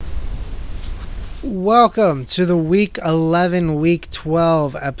Welcome to the Week 11, Week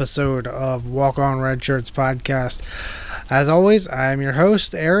 12 episode of Walk On Red Shirts podcast. As always, I'm your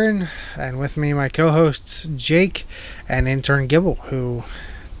host, Aaron, and with me, my co-hosts, Jake and intern Gibble, who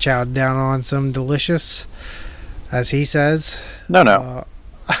chowed down on some delicious, as he says, dog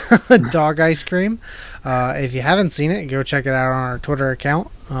ice cream. If you haven't seen it, go check it out on our Twitter account,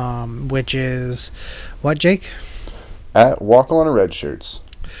 which is, what, Jake? At Walk On Red Shirts.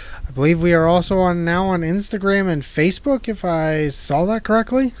 I believe we are also now on Instagram and Facebook, if I saw that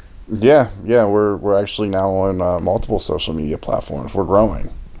correctly. Yeah, we're actually now on multiple social media platforms. We're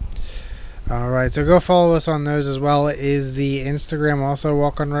growing. All right, so go follow us on those as well. Is the Instagram also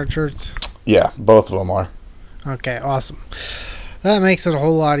Walk On Red Shirts? Yeah, both of them are. Okay, awesome. That makes it a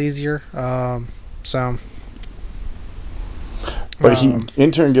whole lot easier. But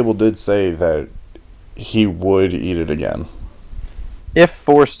intern Gibble did say that he would eat it again. If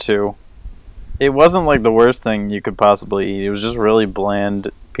forced to. It wasn't like the worst thing you could possibly eat. It was just really bland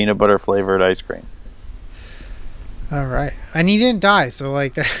peanut butter flavored ice cream. All right. And he didn't die, so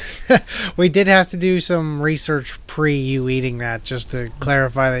like we did have to do some research pre you eating that just to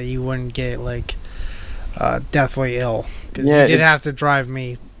clarify that you wouldn't get like deathly ill, because you did have to drive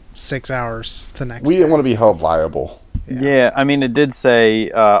me 6 hours the next day. We didn't want to be held liable. Yeah, I mean, it did say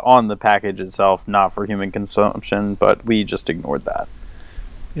on the package itself, not for human consumption, but we just ignored that.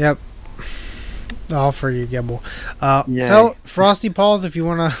 Yep. All for you, Gibble. So Frosty Paws, if you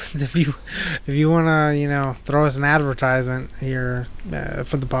wanna throw us an advertisement here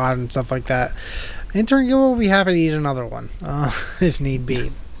for the pod and stuff like that, intern Gibble will be happy to eat another one if need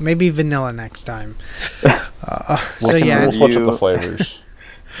be. Maybe vanilla next time. We'll switch up the flavors.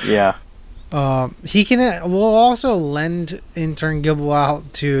 Yeah. We'll also lend intern Gibble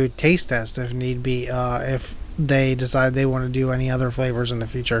out to taste test if need be, if they decide they want to do any other flavors in the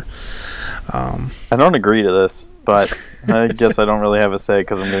future. I don't agree to this, but I guess I don't really have a say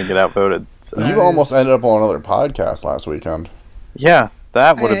because I'm going to get outvoted. So. You almost ended up on another podcast last weekend. Yeah,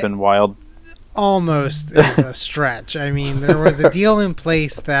 that would have been wild. Almost is a stretch. I mean, there was a deal in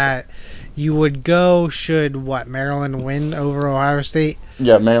place that you would go should Maryland win over Ohio State.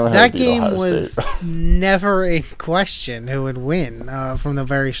 Yeah, Maryland had to beat Ohio State. That game was never in question who would win from the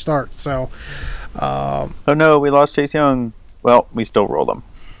very start. So, oh no, we lost Chase Young. Well, we still rolled them.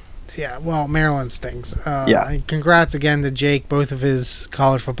 Yeah, well, Maryland stings. Congrats again to Jake. Both of his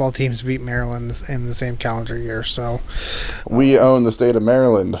college football teams beat Maryland in the same calendar year. So we own the state of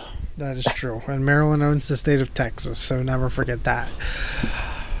Maryland. That is true, and Maryland owns the state of Texas. So never forget that.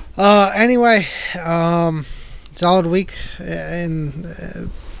 Anyway, solid week in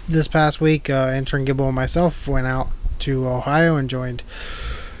this past week. Intern Gibble and myself went out to Ohio and joined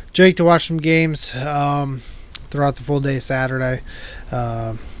Jake to watch some games throughout the full day Saturday.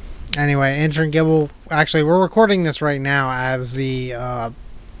 Anyway, intern Gibble, actually, we're recording this right now as the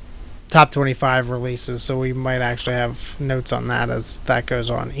top 25 releases, so we might actually have notes on that as that goes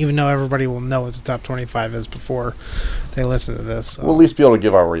on, even though everybody will know what the top 25 is before they listen to this. We'll at least be able to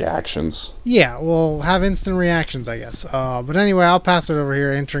give our reactions. Yeah, we'll have instant reactions, I guess. But anyway, I'll pass it over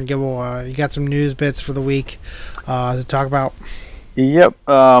here. Intern Gibble, you got some news bits for the week to talk about? Yep.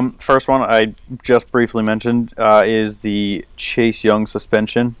 First one I just briefly mentioned is the Chase Young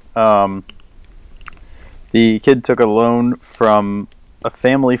suspension. The kid took a loan from a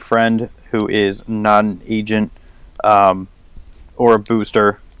family friend who is not an agent or a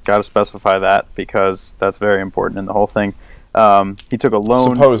booster. Got to specify that because that's very important in the whole thing. He took a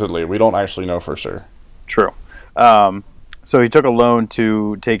loan. Supposedly, we don't actually know for sure. True. So he took a loan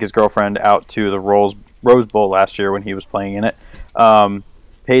to take his girlfriend out to the Rose Bowl last year when he was playing in it.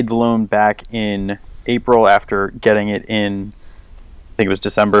 Paid the loan back in April after getting it in, I think it was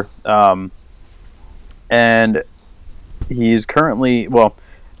December. And he's currently,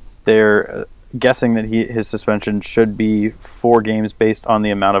 they're guessing that his suspension should be 4 games based on the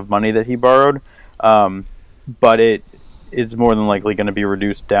amount of money that he borrowed. But it's more than likely going to be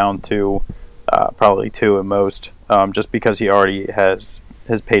reduced down to probably 2 at most, just because he already has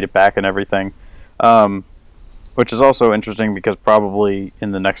paid it back and everything. Which is also interesting because probably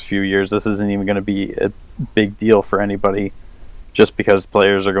in the next few years this isn't even going to be a big deal for anybody, just because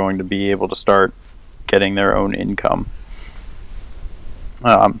players are going to be able to start getting their own income.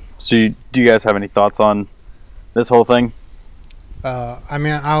 So do you guys have any thoughts on this whole thing? I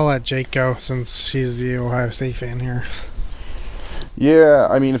mean, I'll let Jake go since he's the Ohio State fan here. Yeah,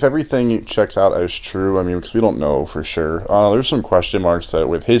 I mean, if everything checks out as true, I mean, because we don't know for sure. There's some question marks that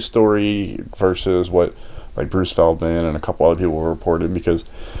with his story versus what like Bruce Feldman and a couple other people reported, because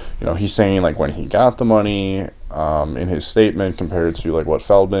he's saying like when he got the money in his statement compared to like what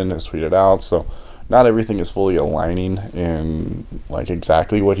Feldman has tweeted out. So not everything is fully aligning in like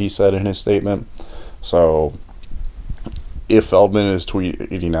exactly what he said in his statement. So if Feldman is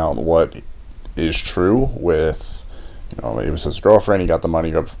tweeting out what is true with, it was his girlfriend, he got the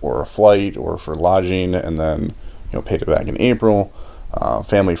money for a flight or for lodging and then, paid it back in April,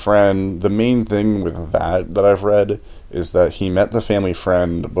 family friend. The main thing with that I've read is that he met the family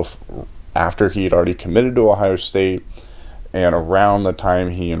friend after he had already committed to Ohio State and around the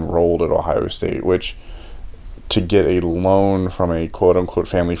time he enrolled at Ohio State, which to get a loan from a quote-unquote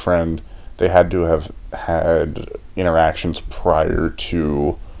family friend, they had to have had interactions prior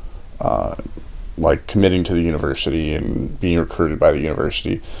to committing to the university and being recruited by the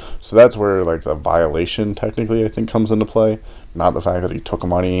university. So that's where the violation technically I think comes into play, not the fact that he took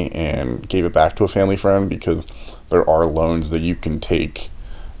money and gave it back to a family friend, because there are loans that you can take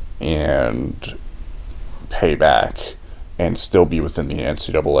and pay back and still be within the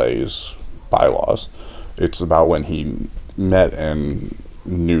NCAA's bylaws. It's about when he met and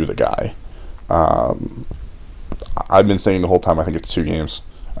knew the guy. I've been saying the whole time I think it's 2 games.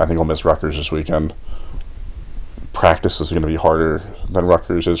 I think he'll miss Rutgers this weekend. Practice is going to be harder than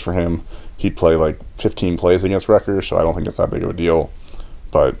Rutgers is for him. He'd play 15 plays against Rutgers, so I don't think it's that big of a deal.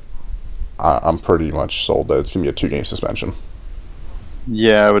 But I'm pretty much sold that it's going to be a 2-game suspension.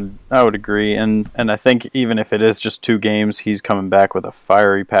 Yeah, I would agree, and I think even if it is just 2 games, he's coming back with a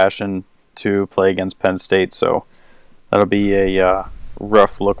fiery passion to play against Penn State, so that'll be a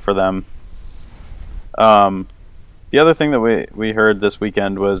rough look for them. The other thing that we heard this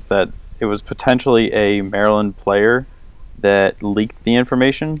weekend was that it was potentially a Maryland player that leaked the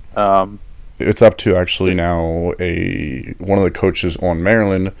information. It's up to actually now one of the coaches on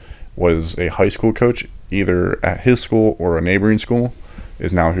Maryland was a high school coach, either at his school or a neighboring school,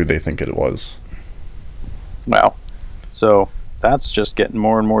 is now who they think it was. Wow. So that's just getting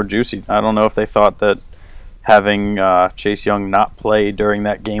more and more juicy. I don't know if they thought that having Chase Young not play during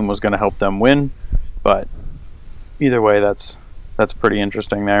that game was going to help them win, but either way, that's pretty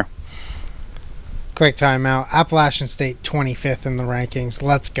interesting there. Quick timeout. Appalachian State 25th in the rankings.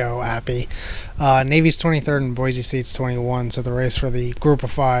 Let's go, Appy. Navy's 23rd and Boise State's 21. So the race for the group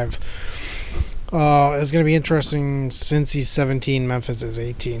of 5 is going to be interesting. Cincy's 17, Memphis is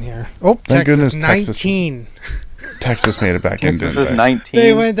 18 here. Oh, thank Texas goodness 19. Texas made it back in. Texas is 19.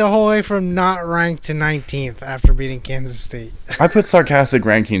 They went the whole way from not ranked to 19th after beating Kansas State. I put sarcastic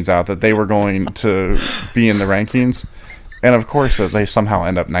rankings out that they were going to be in the rankings, and of course they somehow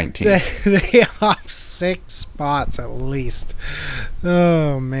end up 19. They hop 6 spots at least.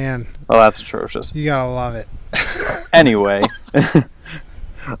 Oh, man. Oh, that's atrocious. You gotta love it. Anyway,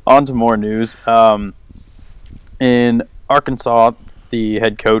 on to more news. In Arkansas, the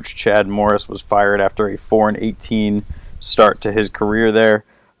head coach, Chad Morris, was fired after a 4-18 start to his career there.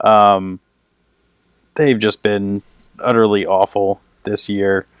 They've just been utterly awful this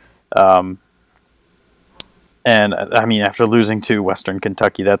year. And, I mean, after losing to Western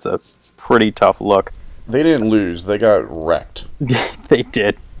Kentucky, that's a pretty tough look. They didn't lose. They got wrecked. They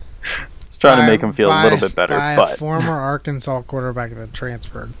did. It's trying to make them feel a little bit better. By but a former Arkansas quarterback that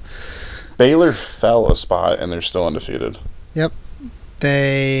transferred. Baylor fell a spot, and they're still undefeated. Yep.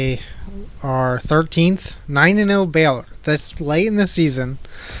 They are 13th, 9-0 Baylor. That's late in the season.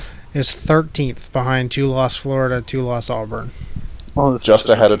 Is 13th behind 2-loss Florida, 2-loss Auburn. Well, just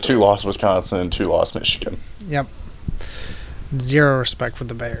ahead of 2-loss Wisconsin and 2-loss Michigan. Yep. Zero respect for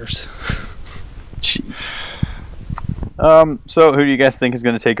the Bears. Jeez. So who do you guys think is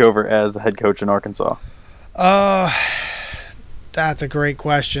going to take over as the head coach in Arkansas? That's a great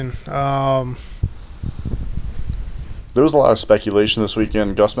question. There was a lot of speculation this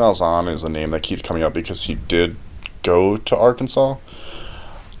weekend. Gus Malzahn is a name that keeps coming up because he did go to Arkansas.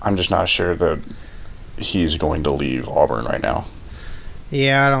 I'm just not sure that he's going to leave Auburn right now.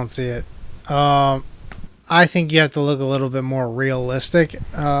 Yeah, I don't see it. I think you have to look a little bit more realistic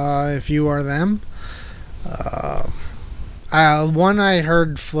if you are them. One I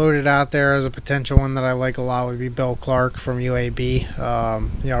heard floated out there as a potential one that I like a lot would be Bill Clark from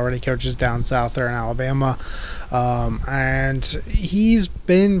UAB. He already coaches down south there in Alabama. And he's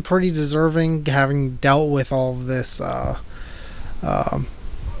been pretty deserving, having dealt with all of this,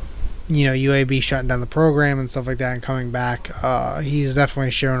 UAB shutting down the program and stuff like that and coming back. He's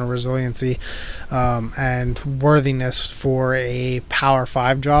definitely shown a resiliency and worthiness for a Power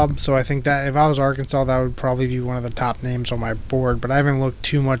 5 job. So I think that if I was Arkansas, that would probably be one of the top names on my board, but I haven't looked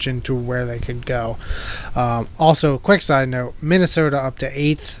too much into where they could go. Also, quick side note, Minnesota up to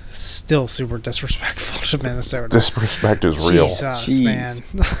 8th, still super disrespectful to Minnesota. Disrespect is real. Jesus,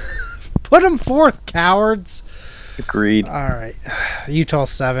 man. Put them 4th, cowards. Agreed. All right. Utah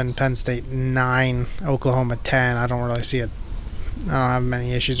 7, Penn State 9, Oklahoma 10. I don't really see it. I don't have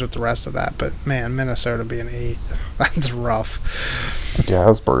many issues with the rest of that, but man, Minnesota being 8, that's rough. Yeah,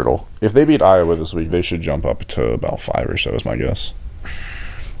 that's brutal. If they beat Iowa this week, they should jump up to about 5 or so, is my guess.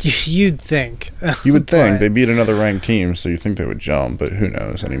 You'd think. You would think. But, They beat another ranked team, so you think they would jump, but who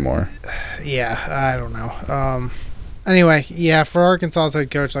knows anymore. yeah, I don't know. Anyway, yeah, for Arkansas's head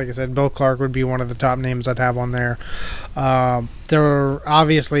coach, like I said, Bill Clark would be one of the top names I'd have on there. There were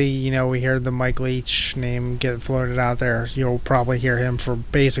obviously, we heard the Mike Leach name get floated out there. You'll probably hear him for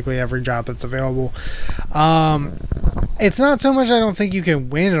basically every job that's available. It's not so much I don't think you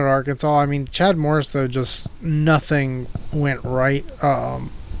can win at Arkansas. I mean, Chad Morris, though, just nothing went right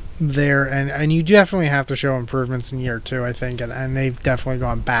there, and you definitely have to show improvements in year 2, I think, and they've definitely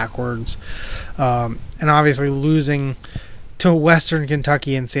gone backwards. And obviously losing to Western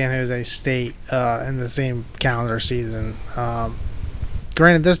Kentucky and San Jose State in the same calendar season.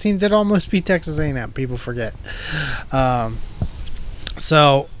 Granted, this team did almost beat Texas A&M. People forget.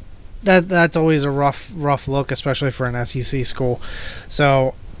 So that's always a rough look, especially for an SEC school.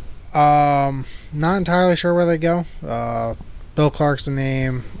 So not entirely sure where they go. Bill Clark's the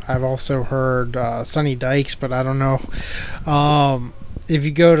name. I've also heard Sonny Dykes, but I don't know if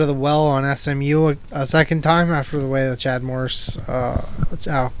you go to the well on SMU a second time after the way that Chad Morris,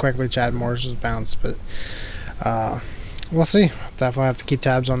 how quickly Chad Morris has bounced. But we'll see. Definitely have to keep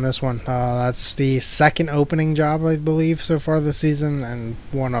tabs on this one. That's the second opening job, I believe, so far this season, and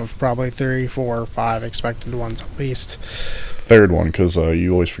one of probably 3, 4, 5 expected ones at least. Third one, because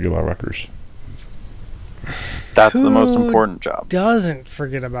you always forget about Rutgers. That's Who the most important job. Doesn't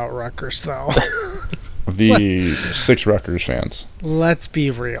forget about Rutgers, though. The 6 Rutgers fans. Let's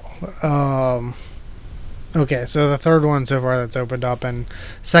be real. Okay, so the third one so far that's opened up, and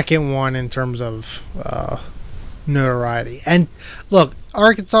second one in terms of notoriety. And look,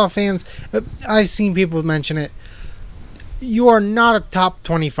 Arkansas fans, I've seen people mention it. You are not a top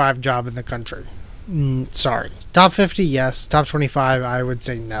 25 job in the country. Sorry. Top 50, yes. Top 25, I would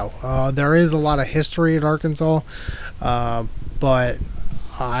say no. There is a lot of history at Arkansas, but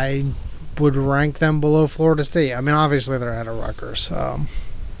I would rank them below Florida State. I mean, obviously they're ahead of Rutgers.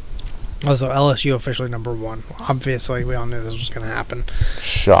 Also, LSU officially number 1. Obviously, we all knew this was going to happen.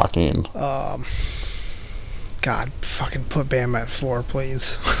 Shocking. God, fucking put Bama at 4,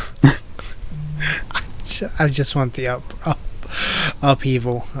 please. I just want the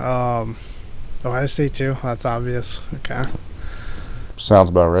upheaval. Ohio State too. That's obvious. Okay.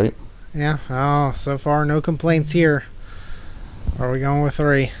 Sounds about right. Yeah. Oh, so far no complaints here. Are we going with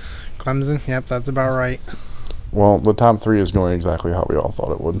 3? Clemson. Yep, that's about right. Well, the top 3 is going exactly how we all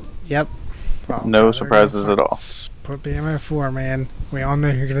thought it would. Yep. Oh, No God, surprises at all. Put Bama at 4, man. We all know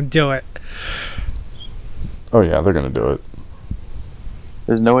you're gonna do it. Oh yeah, they're going to do it.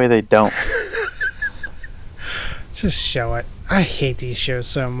 There's no way they don't. Just show it. I hate these shows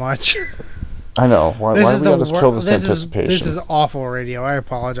so much. I know. Why do we gotta kill this anticipation? This is awful radio. I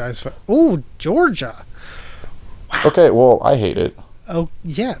apologize for. Ooh, Georgia. Wow. Okay, well, I hate it. Oh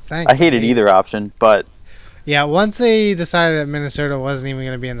yeah, thanks. I hated either option, but yeah, once they decided that Minnesota wasn't even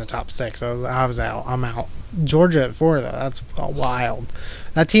going to be in the top 6, I was out. I'm out. Georgia at 4 though. That's wild.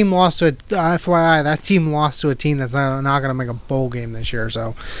 That team lost to FYI. That team lost to a team that's not going to make a bowl game this year.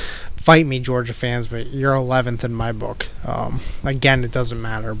 So, fight me, Georgia fans, but you're 11th in my book. Again, it doesn't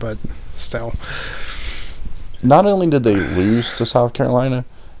matter, but still. Not only did they lose to South Carolina,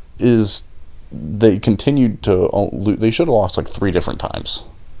 is they continued to lose. They should have lost like 3 different times.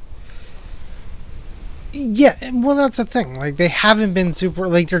 Yeah, well, that's the thing. Like, they haven't been super.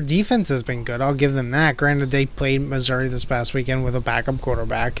 Like, their defense has been good. I'll give them that. Granted, they played Missouri this past weekend with a backup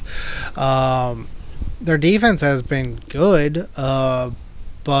quarterback. Their defense has been good.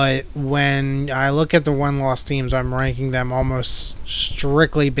 But when I look at the 1-loss teams, I'm ranking them almost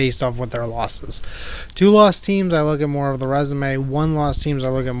strictly based off what their losses. 2-loss teams, I look at more of the resume. 1-loss teams, I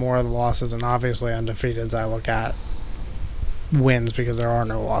look at more of the losses. And obviously, undefeateds, I look at wins because there are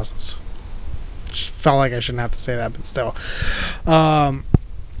no losses. Felt like I shouldn't have to say that, but still.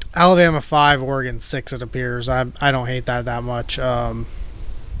 Alabama 5, Oregon 6, it appears. I don't hate that much.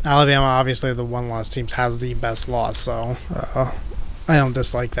 Alabama, obviously, the 1-loss teams has the best loss, so I don't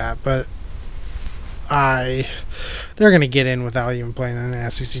dislike that, but they're going to get in without even playing in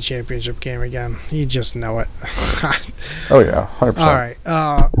an SEC championship game again. You just know it. Oh, yeah, 100%. All right.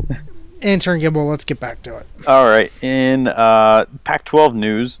 Intern Gibble, let's get back to it. all right. In Pac-12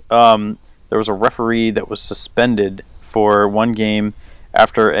 news, there was a referee that was suspended for one game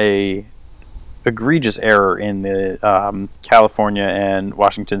after a egregious error in the California and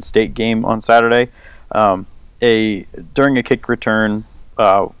Washington State game on Saturday. during a kick return,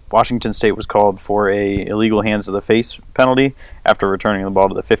 Washington State was called for a illegal hands to the face penalty after returning the ball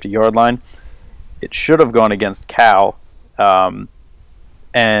to the 50-yard line. It should have gone against Cal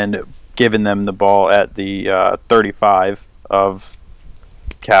and given them the ball at the 35 of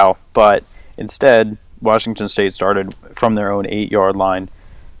Cal, but instead Washington State started from their own 8-yard line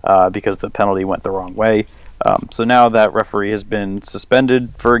because the penalty went the wrong way. So now that referee has been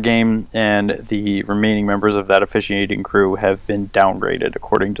suspended for a game, and the remaining members of that officiating crew have been downgraded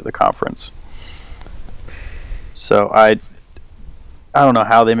according to the conference. So I don't know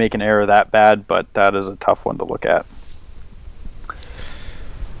how they make an error that bad, but that is a tough one to look at.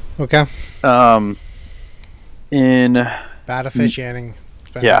 Okay. In bad officiating.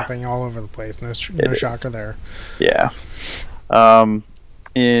 It's been happening all over the place. No shocker there. Yeah.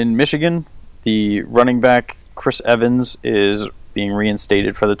 In Michigan, the running back Chris Evans is being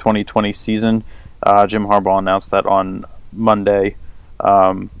reinstated for the 2020 season. Jim Harbaugh announced that on Monday.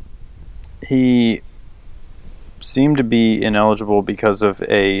 He seemed to be ineligible because of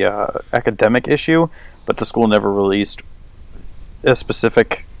a academic issue, but the school never released a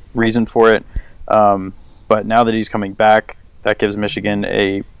specific reason for it. But now that he's coming back, that gives Michigan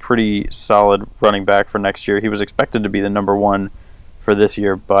a pretty solid running back for next year. He was expected to be the number one for this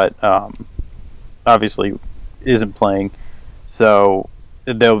year, but obviously isn't playing. So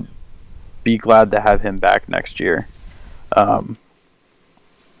they'll be glad to have him back next year. So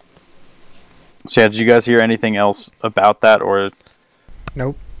yeah, did you guys hear anything else about that, or?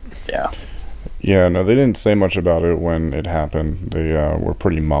 Nope. Yeah. Yeah, no, they didn't say much about it when it happened. They were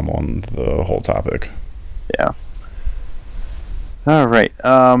pretty mum on the whole topic. Yeah. All right.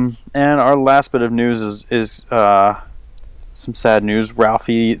 And our last bit of news is some sad news.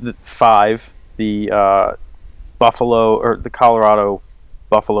 Ralphie 5, the the Colorado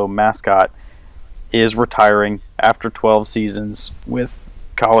Buffalo mascot, is retiring after 12 seasons with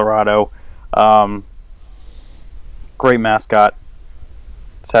Colorado. Great mascot.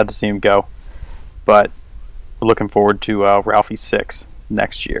 Sad to see him go, but we're looking forward to Ralphie 6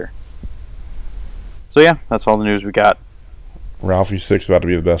 next year. So yeah, that's all the news we got. Ralphie 6 about to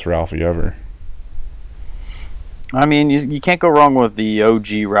be the best Ralphie ever. I mean, you can't go wrong with the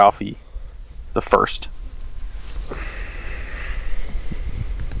OG Ralphie, the first.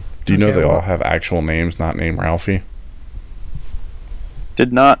 Do you know they all have actual names, not named Ralphie?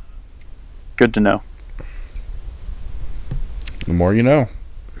 Did not. Good to know. The more you know.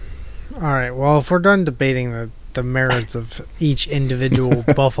 All right. Well, if we're done debating the merits of each individual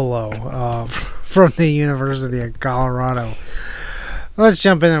Buffalo from the University of Colorado, let's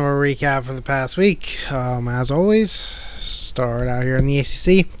jump in and we'll recap for the past week. As always, start out here in the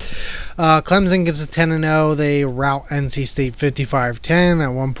ACC. Clemson gets a 10-0. They rout NC State 55-10. At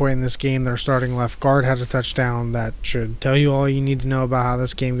one point in this game, their starting left guard had a touchdown. That should tell you all you need to know about how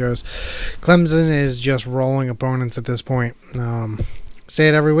this game goes. Clemson is just rolling opponents at this point. Say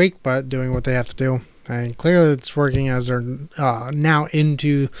it every week, but doing what they have to do. And clearly it's working, as they're now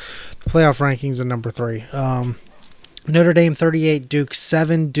into the playoff rankings at number 3. Notre Dame 38, Duke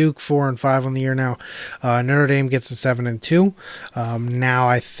 7, Duke 4-5 on the year now. Notre Dame gets a 7-2. Now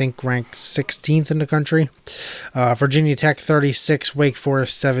I think ranked 16th in the country. Virginia Tech 36, Wake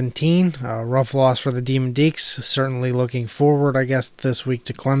Forest 17. Rough loss for the Demon Deacs. Certainly looking forward, I guess, this week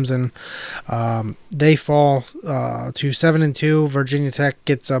to Clemson. They fall to 7-2. Virginia Tech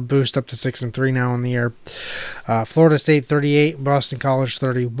gets a boost up to 6-3 now in the year. Florida State 38, Boston College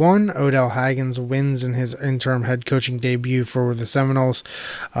 31. Odell Haggins wins in his interim head coaching debut for the Seminoles.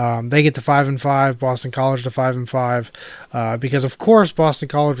 They get to 5-5. Boston College to 5-5 because of course Boston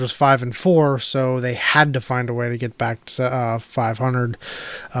College was 5-4, so they had to find a way to get back to 500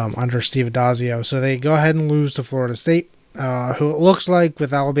 under Steve Adazio. So they go ahead and lose to Florida State, who it looks like,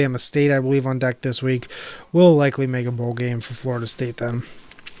 with Alabama State, I believe, on deck this week, will likely make a bowl game for Florida State then.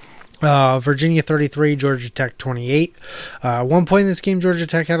 Virginia 33, Georgia Tech 28. At one point in this game, Georgia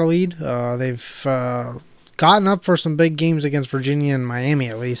Tech had a lead. They've gotten up for some big games against Virginia and Miami,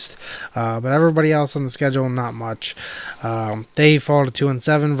 at least. But everybody else on the schedule, not much. They fall to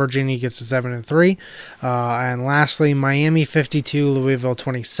 2-7. Virginia gets to 7-3. And lastly, Miami 52, Louisville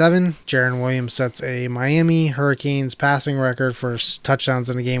 27. Jaron Williams sets a Miami Hurricanes passing record for touchdowns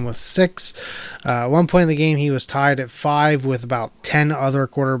in the game with 6. At one point in the game, he was tied at 5 with about 10 other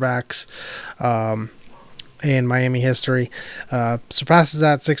quarterbacks in Miami history. Surpasses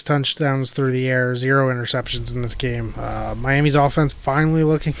that, 6 touchdowns through the air, 0 interceptions in this game. Miami's offense finally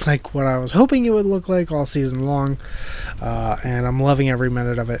looking like what I was hoping it would look like all season long, and I'm loving every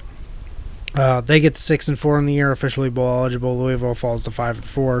minute of it. They get to 6-4 in the year, officially bowl eligible. Louisville falls to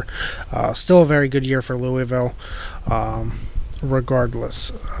 5-4. Still a very good year for Louisville,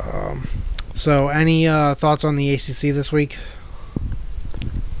 regardless. So, any thoughts on the ACC this week?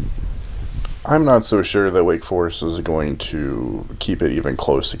 I'm not so sure that Wake Forest is going to keep it even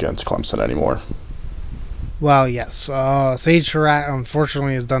close against Clemson anymore. Well, yes. Sage Surratt,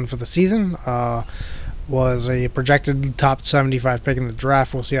 unfortunately, is done for the season. Was a projected top 75 pick in the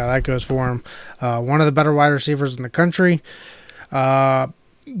draft. We'll see how that goes for him. One of the better wide receivers in the country. Yeah,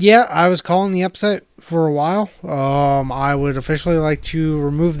 I was calling the upset for a while. I would officially like to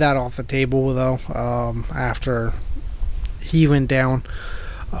remove that off the table, though, after he went down.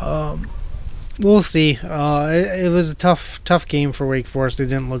 We'll see. It was a tough game for Wake Forest. They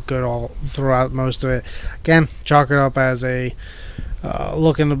didn't look good all throughout most of it. Again, chalk it up as a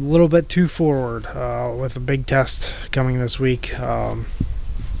looking a little bit too forward with a big test coming this week.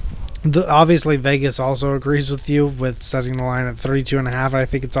 Obviously, Vegas also agrees with you with setting the line at 32.5. I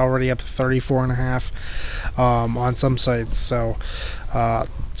think it's already up to 34.5 on some sites. So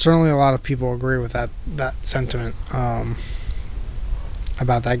certainly a lot of people agree with that sentiment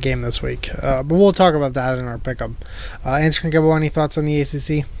about that game this week. But we'll talk about that in our pickup. Andrew Gibble, any thoughts on the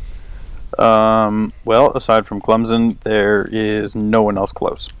ACC? Well, aside from Clemson, there is no one else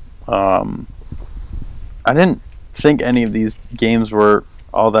close. I didn't think any of these games were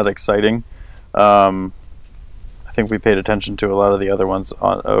all that exciting. I think we paid attention to a lot of the other ones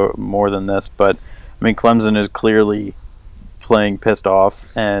more than this, but I mean, Clemson is clearly playing pissed off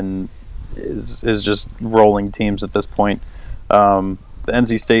and is just rolling teams at this point. The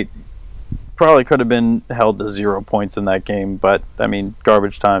NC State probably could have been held to 0 points in that game, but I mean,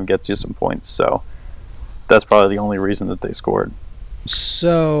 garbage time gets you some points, so that's probably the only reason that they scored.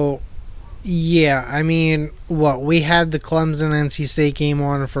 So, yeah, I mean, we had the Clemson NC State game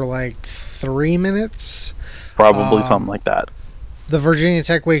on for like 3 minutes? Probably something like that. The Virginia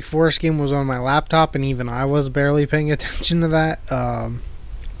Tech Wake Forest game was on my laptop, and even I was barely paying attention to that.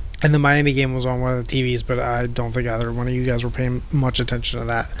 And the Miami game was on one of the TVs, but I don't think either one of you guys were paying much attention to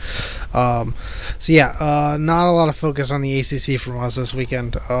that. So, yeah, not a lot of focus on the ACC from us this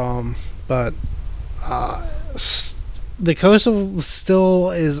weekend. But the Coastal still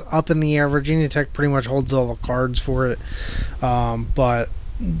is up in the air. Virginia Tech pretty much holds all the cards for it. But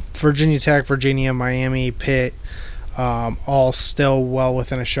Virginia Tech, Virginia, Miami, Pitt, all still well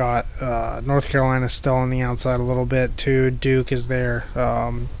within a shot. North Carolina is still on the outside a little bit, too. Duke is there.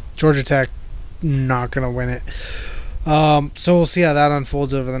 Georgia Tech not going to win it. So we'll see how that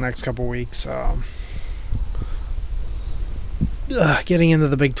unfolds over the next couple weeks. Getting into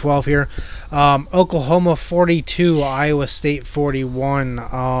the Big 12 here. Oklahoma 42, Iowa State 41.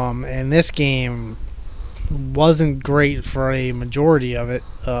 And this game wasn't great for a majority of it.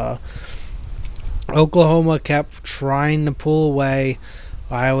 Oklahoma kept trying to pull away.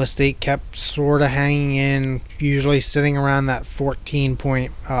 Iowa State kept sort of hanging in, usually sitting around that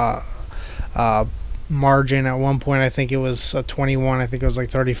 14-point margin. At one point, I think it was 21. I think it was like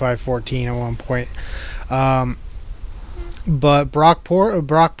 35-14 at one point. But Brock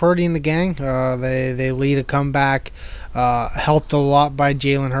Purdy and the gang, they lead a comeback. Helped a lot by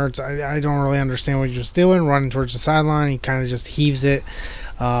Jalen Hurts. I don't really understand what he was doing, running towards the sideline. He kind of just heaves it,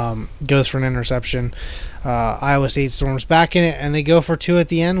 goes for an interception. Iowa State storms back in it, and they go for 2 at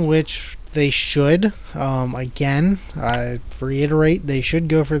the end, which they should. Again, I reiterate, they should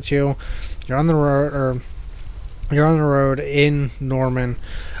go for 2. You're on the road in Norman.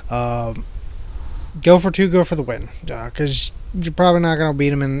 Go for 2, go for the win, because you're probably not going to beat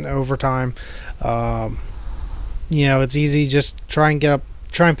them in overtime. It's easy. Just try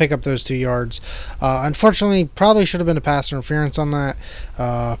and pick up those 2 yards. Unfortunately, probably should have been a pass interference on that,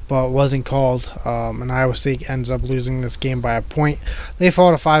 but wasn't called. And Iowa State ends up losing this game by a point. They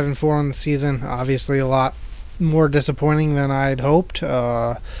fall to 5-4 on the season. Obviously, a lot more disappointing than I'd hoped.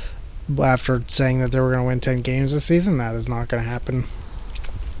 After saying that they were going to win 10 games this season, that is not going to happen.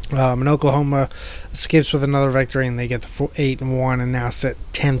 And Oklahoma escapes with another victory, and they get to 8-1 and now sit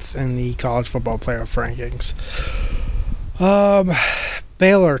 10th in the college football playoff rankings.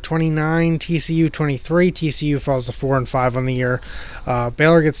 Baylor 29, TCU 23. TCU falls to 4-5 on the year.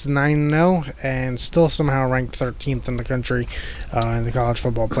 Baylor gets to 9-0 and still somehow ranked 13th in the country in the college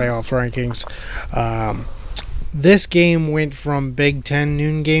football playoff rankings. This game went from Big 10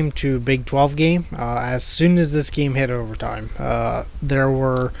 noon game to Big 12 game. As soon as this game hit overtime, there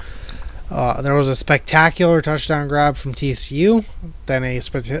was a spectacular touchdown grab from TCU, then a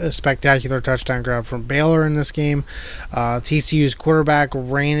spectacular touchdown grab from Baylor in this game. TCU's quarterback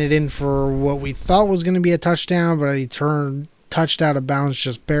ran it in for what we thought was going to be a touchdown, but he turned touched out of bounds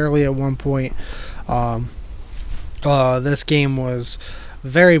just barely at one point. This game was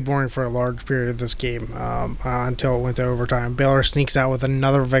very boring for a large period of this game until it went to overtime. Baylor sneaks out with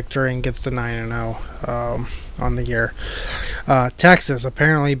another victory and gets to 9-0 on the year. Texas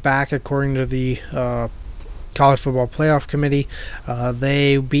apparently back, according to the College Football Playoff Committee.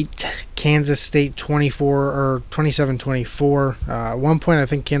 They beat Kansas State 27-24. At one point, I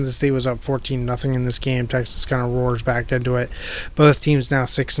think Kansas State was up 14-0 in this game. Texas kind of roars back into it. Both teams now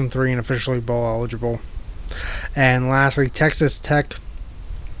 6-3 and officially bowl eligible. And lastly, Texas Tech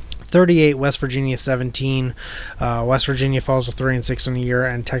 38, West Virginia 17. West Virginia falls to 3-6 in a year,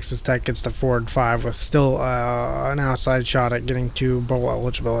 and Texas Tech gets to 4-5 with still an outside shot at getting to bowl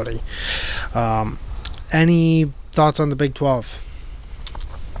eligibility. Any thoughts on the Big 12?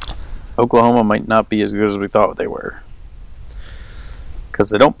 Oklahoma might not be as good as we thought they were, because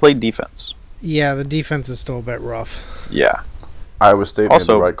they don't play defense. Yeah, the defense is still a bit rough. Yeah. Iowa State made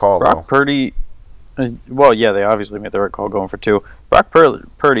the right call, Brock though. Purdy. Well, yeah, they obviously made the right call going for 2. Brock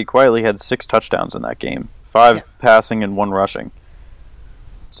Purdy quietly had 6 touchdowns in that game, 5 passing and 1 rushing.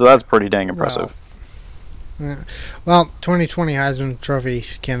 So that's pretty dang impressive. Well, 2020 Heisman Trophy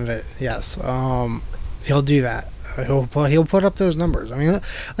candidate, yes. He'll do that. He'll put up those numbers. I mean,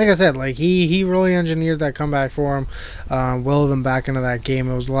 like I said, like he really engineered that comeback for him. Willed them back into that game.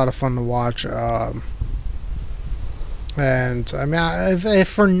 It was a lot of fun to watch. And I mean, if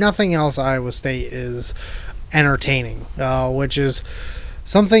for nothing else, Iowa State is entertaining, which is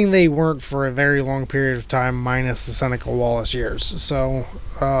something they weren't for a very long period of time, minus the Seneca Wallace years. So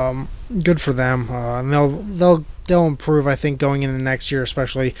good for them, and they'll improve, I think, going into next year,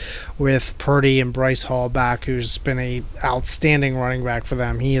 especially with Purdy and Bryce Hall back, who's been a outstanding running back for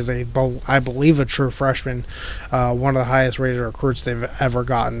them. He is I believe, a true freshman, one of the highest rated recruits they've ever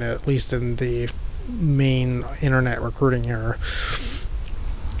gotten, at least in the main internet recruiting era.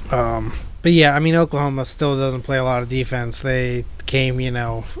 But yeah, I mean, Oklahoma still doesn't play a lot of defense. They came, a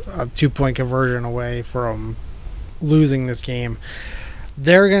 2-point conversion away from losing this game.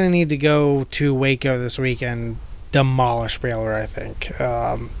 They're going to need to go to Waco this week and demolish Baylor, I think,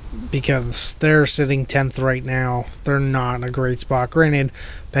 because they're sitting 10th right now. They're not in a great spot. Granted,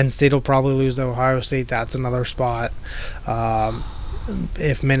 Penn State will probably lose to Ohio State. That's another spot.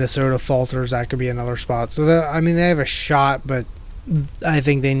 If Minnesota falters, that could be another spot. So, they have a shot, but I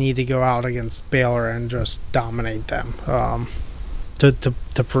think they need to go out against Baylor and just dominate them to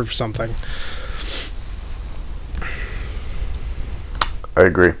prove something. I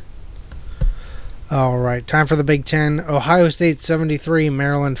agree. All right, time for the Big Ten. Ohio State 73,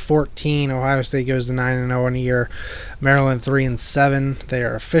 Maryland 14. Ohio State goes to 9-0 in a year. Maryland 3-7. They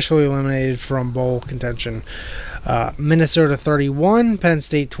are officially eliminated from bowl contention. Minnesota 31, Penn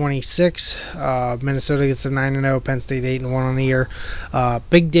State 26. Minnesota gets to 9-0. Penn State 8-1 on the year.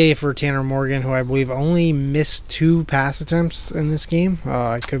 Big day for Tanner Morgan, who I believe only missed 2 pass attempts in this game.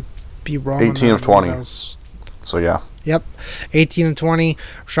 I could be wrong. 18 of 20. So yeah. Yep, 18-20.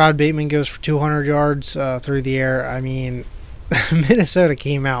 Rashad Bateman goes for 200 yards through the air. I mean, Minnesota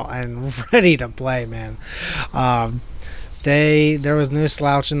came out and ready to play, man. There was no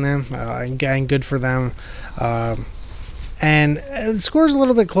slouch in them, and good for them. And the score's a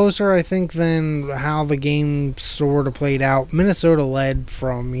little bit closer, I think, than how the game sort of played out. Minnesota led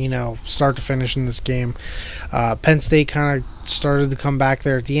from, start to finish in this game. Penn State kind of started to come back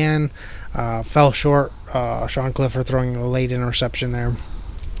there at the end, fell short. Sean Clifford throwing a late interception there.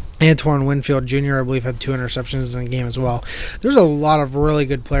 Antoine Winfield Jr., I believe, had 2 interceptions in the game as well. There's a lot of really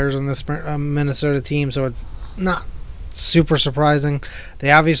good players on this Minnesota team, so it's not super surprising.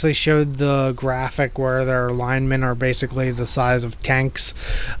 They obviously showed the graphic where their linemen are basically the size of tanks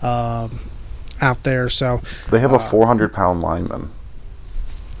out there. So they have a 400-pound lineman.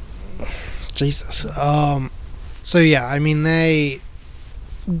 Jesus. So yeah, I mean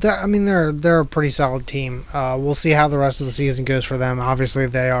they're a pretty solid team. We'll see how the rest of the season goes for them. Obviously,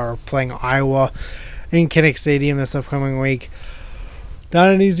 they are playing Iowa in Kinnick Stadium this upcoming week.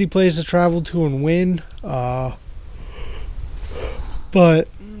 Not an easy place to travel to and win. But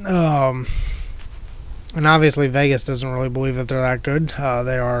and obviously Vegas doesn't really believe that they're that good.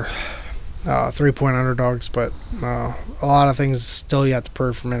 They are 3-point underdogs, but a lot of things still yet to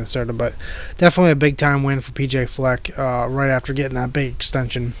prove for Minnesota. But definitely a big-time win for PJ Fleck right after getting that big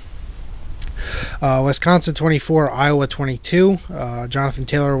extension. Wisconsin 24, Iowa 22. Jonathan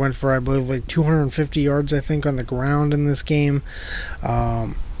Taylor went for, I believe, like 250 yards, I think, on the ground in this game.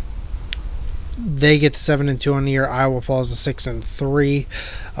 They get to 7-2 on the year. Iowa falls to 6-3.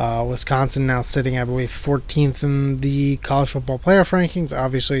 Wisconsin now sitting, I believe, 14th in the college football playoff rankings.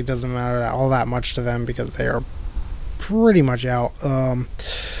 Obviously, it doesn't matter all that much to them because they are pretty much out.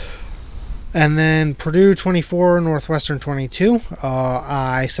 And then Purdue 24, Northwestern 22.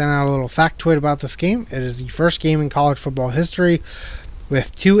 I sent out a little factoid about this game. It is the first game in college football history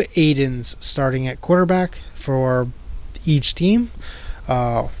with two Aidens starting at quarterback for each team.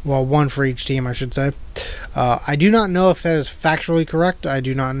 One for each team, I should say. I do not know if that is factually correct. I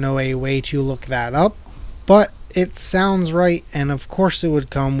do not know a way to look that up. But it sounds right, and of course it would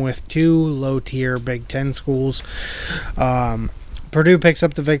come with two low-tier Big Ten schools. Purdue picks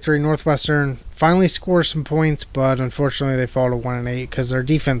up the victory. Northwestern finally scores some points, but unfortunately they fall to 1-8 because their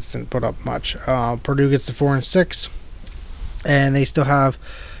defense didn't put up much. Purdue gets to 4-6, and they still have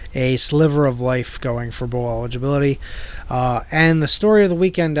a sliver of life going for bowl eligibility. And the story of the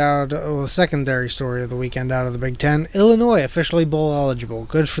weekend the secondary story of the weekend out of the Big Ten, Illinois officially bowl eligible.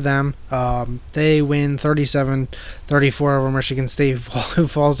 Good for them. They win 37-34 over Michigan State, who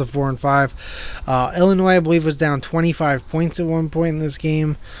falls to 4-5. Illinois, I believe, was down 25 points at one point in this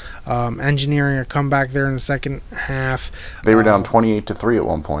game. Engineering a comeback there in the second half. They were down 28-3 at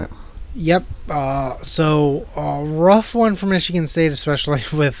one point. Yep. So rough one for Michigan State, especially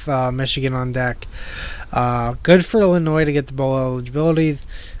with Michigan on deck. Good for Illinois to get the bowl eligibility.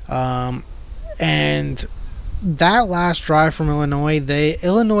 And that last drive from Illinois,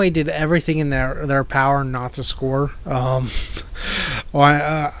 Illinois did everything in their power not to score.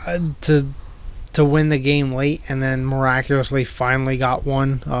 To win the game late, and then miraculously finally got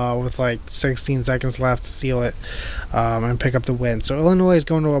one with like 16 seconds left to seal it and pick up the win. So Illinois is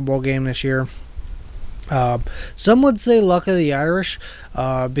going to a bowl game this year. Some would say luck of the Irish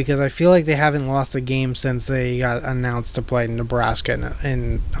because I feel like they haven't lost a game since they got announced to play Nebraska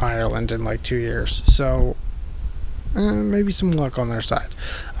in Ireland in like 2 years. So maybe some luck on their side.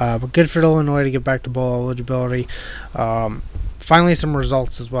 But good for Illinois to get back to bowl eligibility. Finally, some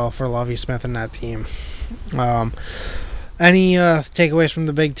results as well for Lovie Smith and that team. Any takeaways from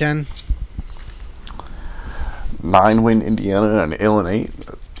the Big Ten? 9-win Indiana and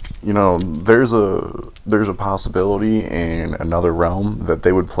 8-8. You know, there's a possibility in another realm that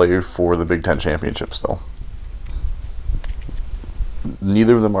they would play for the Big Ten championship still.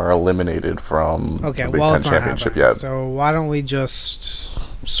 Neither of them are eliminated from the Big Ten championship yet. So why don't we just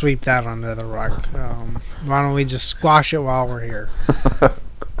sweep that under the rug? Why don't we just squash it while we're here?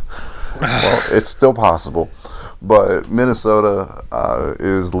 Well, it's still possible. But Minnesota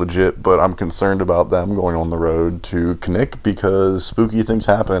is legit, but I'm concerned about them going on the road to Kinnick because spooky things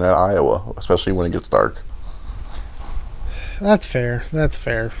happen at Iowa, especially when it gets dark. That's fair.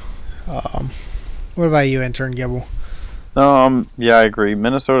 What about you, Intern Gibble? Yeah, I agree.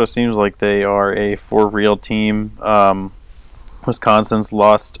 Minnesota seems like they are a for-real team. Wisconsin's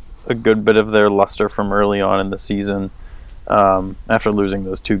lost a good bit of their luster from early on in the season after losing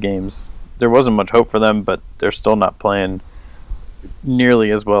those two games. There wasn't much hope for them, but they're still not playing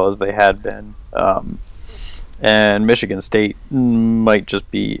nearly as well as they had been. And Michigan State might just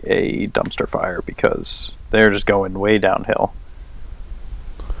be a dumpster fire because they're just going way downhill.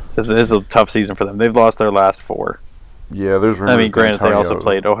 This is a tough season for them. They've lost their last four. Yeah, there's rumors. I mean, granted, they also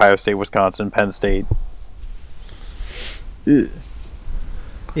played Ohio State, Wisconsin, Penn State.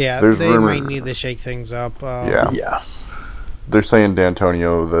 Yeah, they might need to shake things up. Yeah. They're saying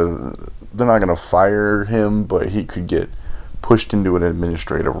D'Antonio, they're not going to fire him, but he could get pushed into an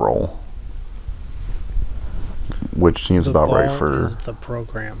administrative role, which seems about right for the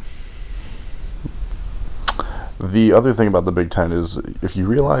program. The other thing about the Big Ten is if you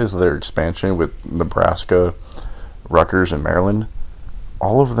realize their expansion with Nebraska, Rutgers, and Maryland,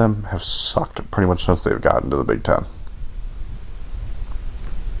 all of them have sucked pretty much since they've gotten to the Big Ten.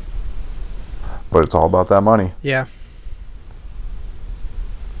 But it's all about that money. Yeah.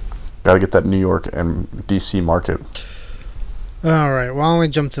 Got to get that New York and DC market. All right. Why don't we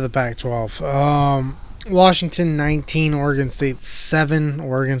jump to the Pac-12? Washington 19, Oregon State 7.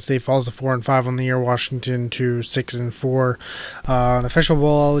 Oregon State falls to 4-5 on the year. Washington to 6-4. An official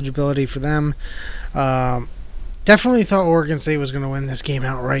bowl eligibility for them. Definitely thought Oregon State was going to win this game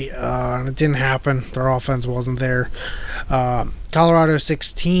outright, and it didn't happen. Their offense wasn't there. Colorado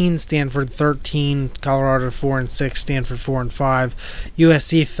 16, Stanford 13, Colorado 4-6, Stanford 4-5,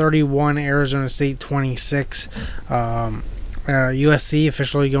 USC 31, Arizona State 26. USC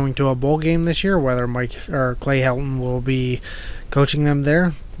officially going to a bowl game this year. Whether Mike or Clay Helton will be coaching them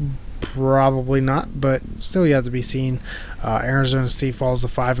there, probably not, but still yet to be seen. Arizona State falls to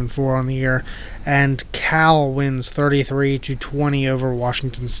 5-4 on the year, and Cal wins 33-20 over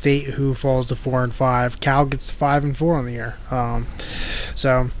Washington State, who falls to 4-5. Cal gets 5-4 on the year.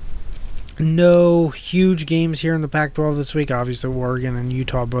 So No huge games here in the Pac-12 this week. Obviously, Oregon and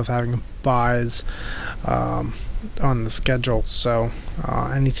Utah both having buys on the schedule. So,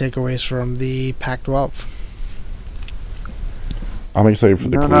 any takeaways from the Pac-12? I'm excited for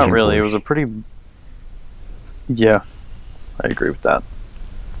the No, collision not really. course. It was a pretty. Yeah, I agree with that.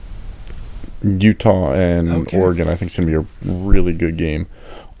 Utah and Okay. Oregon, I think, is going to be a really good game.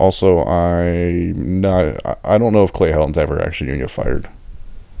 Also, I don't know if Clay Helton's ever actually going to get fired.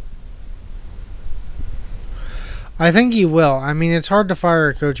 I think he will. I mean, it's hard to fire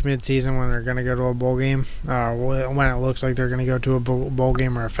a coach mid-season when they're going to go to a bowl game. When it looks like they're going to go to a bowl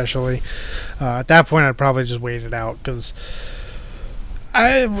game or officially. At that point, I'd probably just wait it out because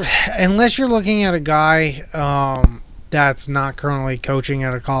unless you're looking at a guy that's not currently coaching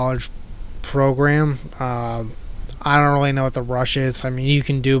at a college program, I don't really know what the rush is. I mean, you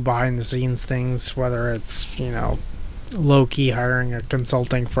can do behind-the-scenes things, whether it's, low-key hiring a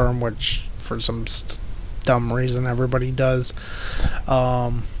consulting firm, which for some dumb reason everybody does.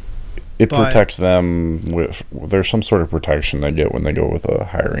 It But- protects them with. There's some sort of protection they get when they go with a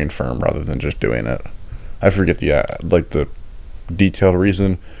hiring firm rather than just doing it. I forget the detailed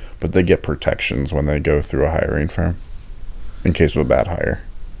reason, but they get protections when they go through a hiring firm in case of a bad hire.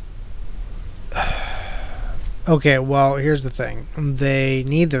 Okay, well, here's the thing. They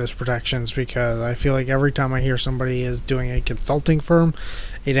need those protections because I feel like every time I hear somebody is doing a consulting firm,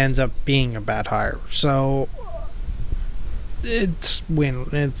 it ends up being a bad hire. So it's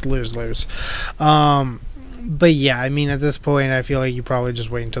lose-lose. But yeah, I mean, at this point, I feel like you probably just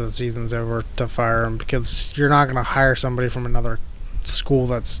wait until the season's over to fire him because you're not going to hire somebody from another school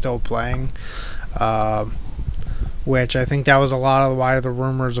that's still playing. Which I think that was a lot of why the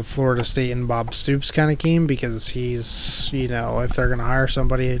rumors of Florida State and Bob Stoops kind of came, because he's, if they're going to hire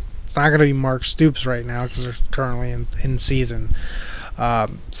somebody, it's not going to be Mark Stoops right now because they're currently in season.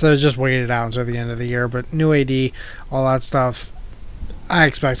 So just wait it out until the end of the year. But new AD, all that stuff, I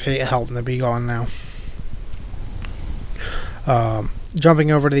expect Helton to be gone now.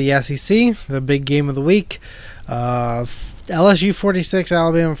 Jumping over to the SEC, the big game of the week, LSU 46,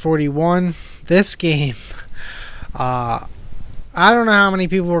 Alabama 41. This game... I don't know how many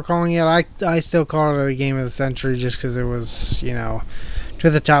people were calling it. I still call it a game of the century just because it was, to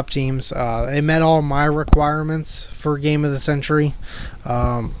the top teams. It met all my requirements for game of the century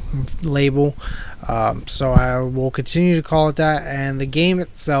label. So I will continue to call it that. And the game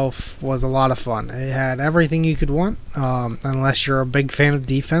itself was a lot of fun. It had everything you could want. Unless you're a big fan of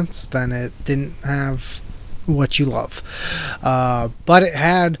defense, then it didn't have what you love. But it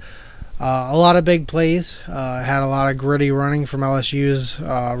had... a lot of big plays. Had a lot of gritty running from LSU's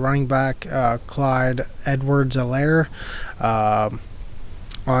running back, Clyde Edwards-Helaire.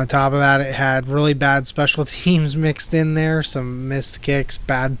 On top of that, it had really bad special teams mixed in there. Some missed kicks,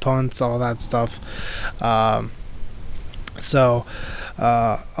 bad punts, all that stuff. So,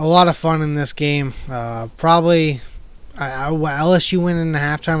 a lot of fun in this game. Probably... LSU went in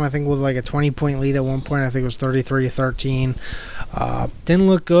halftime, I think, with like a 20-point lead at one point. I think it was 33-13. Didn't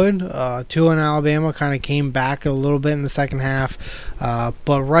look good. Tua and Alabama kind of came back a little bit in the second half.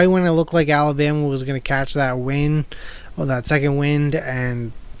 But right when it looked like Alabama was going to catch that second wind,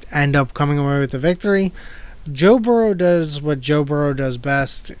 and end up coming away with the victory, Joe Burrow does what Joe Burrow does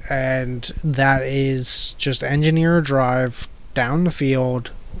best, and that is just engineer a drive down the field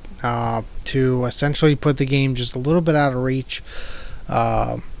to essentially put the game just a little bit out of reach.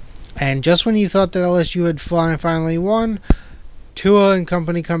 And just when you thought that LSU had finally won, Tua and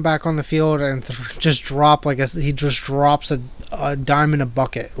company come back on the field and just drop he just drops a dime in a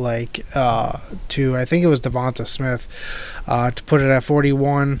bucket, to I think it was Devonta Smith, to put it at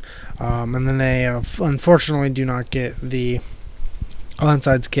 41. And then they unfortunately do not get the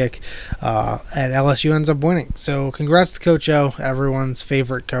onside kick, and LSU ends up winning. So congrats to Coach O, everyone's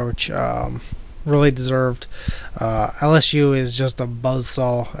favorite coach. Really deserved. LSU is just a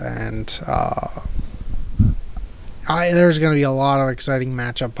buzzsaw, and there's going to be a lot of exciting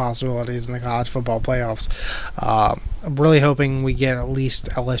matchup possibilities in the college football playoffs. I'm really hoping we get at least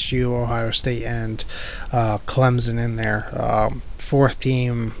LSU, Ohio State, and Clemson in there. Fourth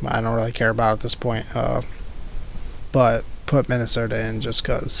team, I don't really care about at this point. But put Minnesota in just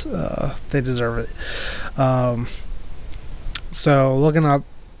because they deserve it. So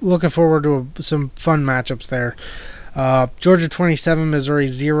looking forward to some fun matchups there. Georgia 27, Missouri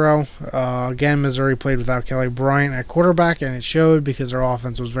 0. Again, Missouri played without Kelly Bryant at quarterback, and it showed because their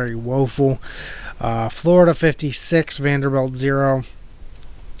offense was very woeful. Florida 56, Vanderbilt 0.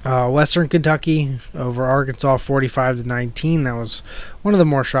 Western Kentucky over Arkansas 45-19. That was one of the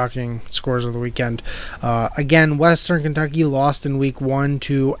more shocking scores of the weekend. Again, Western Kentucky lost in week 1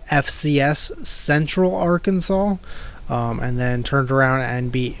 to FCS Central Arkansas, and then turned around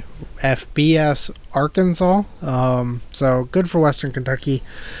and beat FBS Arkansas. So good for Western Kentucky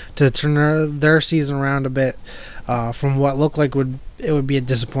to turn their season around a bit from what looked like it would be a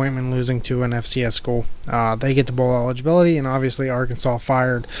disappointment losing to an FCS school. They get the bowl eligibility, and obviously Arkansas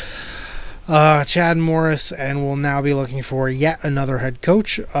fired Chad Morris and will now be looking for yet another head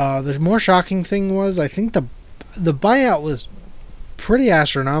coach. The more shocking thing was, I think the buyout was pretty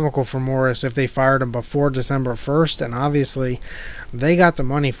astronomical for Morris if they fired him before December 1st, and obviously they got the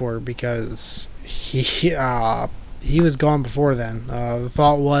money for it because he was gone before then. The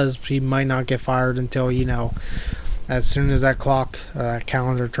thought was he might not get fired until, as soon as that clock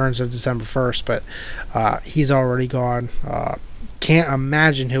calendar turns to December 1st, but he's already gone. Can't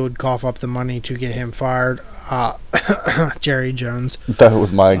imagine who would cough up the money to get him fired. Jerry Jones. That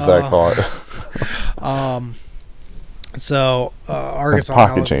was my exact thought. So Arkansas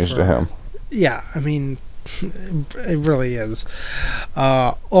pocket change to him. Yeah, I mean, it really is.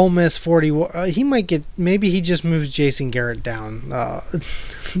 Ole Miss 41. He might get. Maybe he just moves Jason Garrett down.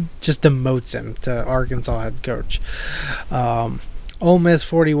 Just demotes him to Arkansas head coach. Ole Miss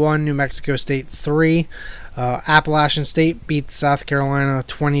 41, New Mexico State 3. Appalachian State beats South Carolina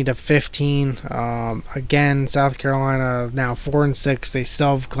 20-15. Again, South Carolina now 4-6. They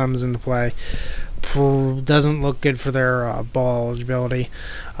still have Clemson to play. Doesn't look good for their ball eligibility.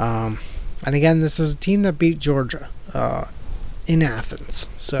 And again, this is a team that beat Georgia in Athens.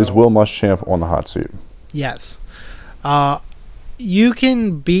 So is Will Muschamp on the hot seat? Yes. You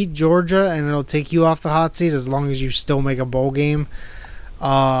can beat Georgia and it'll take you off the hot seat as long as you still make a bowl game.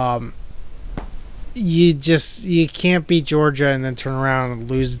 You can't beat Georgia and then turn around and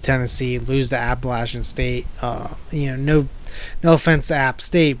lose to Tennessee, lose to Appalachian State. No offense to App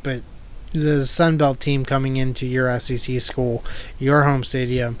State, but the Sun Belt team coming into your SEC school, your home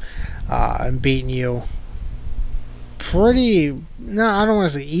stadium, and beating you I don't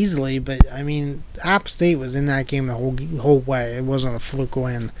want to say easily, but I mean, App State was in that game the whole way. It wasn't a fluke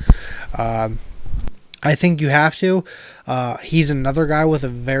win. I think you have to. He's another guy with a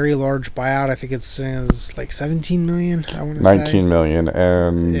very large buyout. I think it's like $17 million. I want to say $19 million,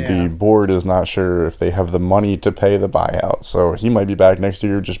 and the board is not sure if they have the money to pay the buyout. So he might be back next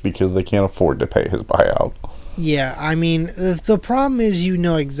year just because they can't afford to pay his buyout. Yeah, I mean, the problem is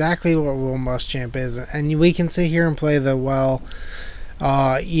exactly what Will Muschamp is, and we can sit here and play they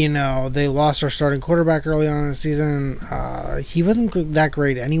lost our starting quarterback early on in the season. He wasn't that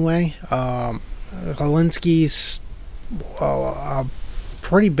great anyway. Helinski's a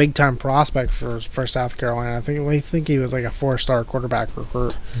pretty big-time prospect for South Carolina. I think he was like a 4-star quarterback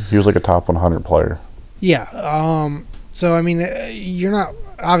recruit. He was like a top 100 player. Yeah. So, I mean, you're not...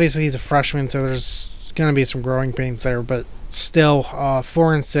 Obviously, he's a freshman, so there's going to be some growing pains there, but still,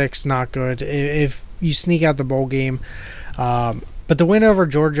 4-6, not good. If you sneak out the bowl game... but the win over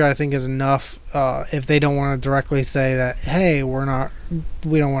Georgia, I think, is enough if they don't want to directly say that, hey,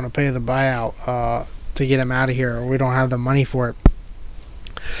 we don't want to pay the buyout to get him out of here, or we don't have the money for it.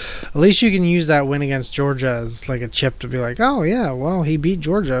 At least you can use that win against Georgia as like a chip to be like, oh, yeah, well, he beat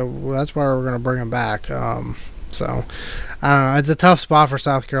Georgia. Well, that's why we're going to bring him back. So, I don't know. It's a tough spot for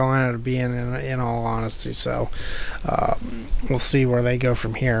South Carolina to be in all honesty. So, we'll see where they go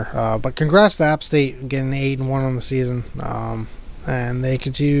from here. But congrats to App State getting 8-1 on the season. And they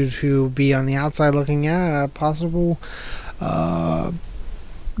continue to be on the outside looking at a possible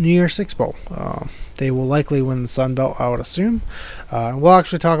New Year's Six Bowl. They will likely win the Sun Belt, I would assume. And we'll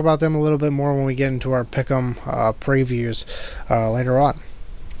actually talk about them a little bit more when we get into our Pick'em previews later on.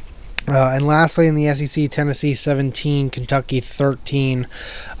 And lastly, in the SEC, Tennessee 17, Kentucky 13.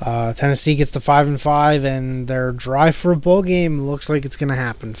 Tennessee gets to 5-5, and their drive for a bowl game looks like it's going to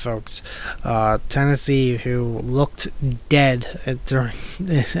happen, folks. Tennessee, who looked dead at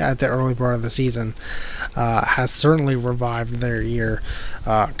the early part of the season, has certainly revived their year.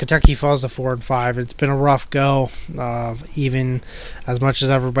 Kentucky falls to 4-5. It's been a rough go. Even as much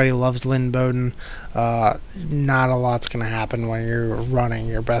as everybody loves Lynn Bowden, not a lot's going to happen when you're running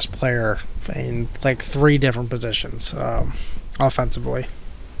your best player in like 3 different positions offensively.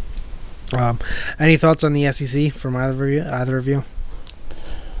 Any thoughts on the SEC from either of you?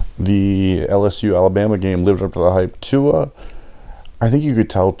 The LSU-Alabama game lived up to the hype. Tua, I think you could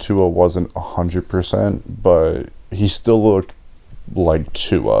tell Tua wasn't 100%, but he still looked like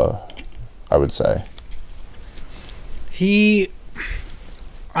Tua, I would say. I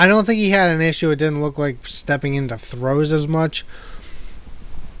don't think he had an issue. It didn't look like stepping into throws as much.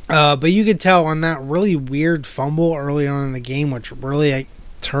 But you could tell on that really weird fumble early on in the game, which really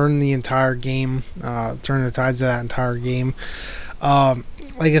turned the entire game, turned the tides of that entire game.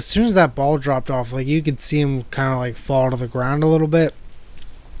 Like as soon as that ball dropped off, like you could see him kind of like fall to the ground a little bit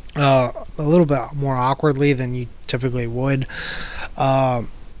more awkwardly than you typically would.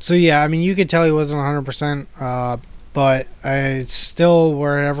 So yeah, I mean, you could tell he wasn't 100%, but still,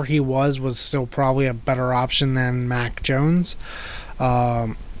 wherever he was still probably a better option than Mac Jones.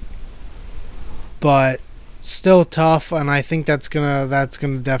 But still tough, and I think that's gonna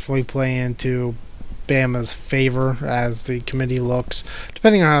definitely play into Bama's favor as the committee looks,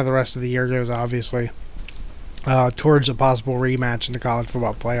 depending on how the rest of the year goes, obviously, towards a possible rematch in the college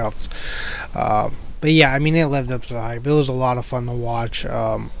football playoffs. But yeah, I mean, it lived up to the hype. It was a lot of fun to watch.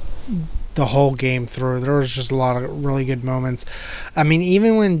 The whole game through, there was just a lot of really good moments. I mean,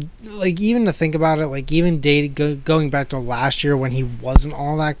 even to think about it, like even going back to last year when he wasn't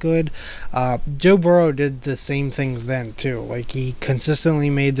all that good, Joe Burrow did the same things then too. Like he consistently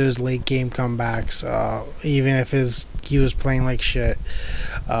made those late game comebacks, even if he was playing like shit.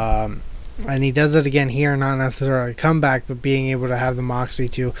 And he does it again here, not necessarily a comeback, but being able to have the moxie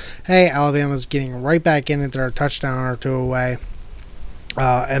to, hey, Alabama's getting right back in it, they're a touchdown or two away.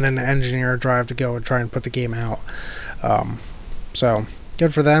 And then engineer a drive to go and try and put the game out. So,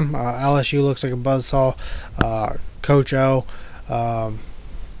 good for them. LSU looks like a buzzsaw. Coach O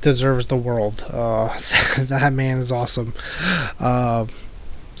deserves the world. That man is awesome.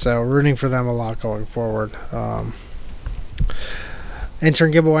 So, rooting for them a lot going forward.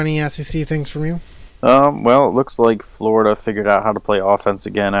 Intern Gibble, any SEC things from you? Well, it looks like Florida figured out how to play offense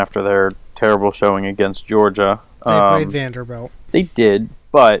again after their terrible showing against Georgia. They played Vanderbilt. They did,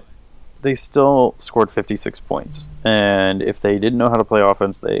 but they still scored 56 points. And if they didn't know how to play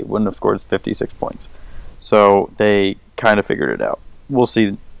offense, they wouldn't have scored 56 points. So they kind of figured it out. We'll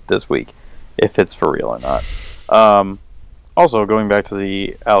see this week if it's for real or not. Also, going back to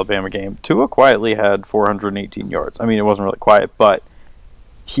the Alabama game, Tua quietly had 418 yards. I mean, it wasn't really quiet, but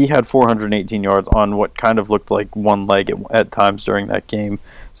he had 418 yards on what kind of looked like one leg at times during that game.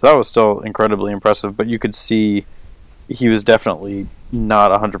 So that was still incredibly impressive, but you could see he was definitely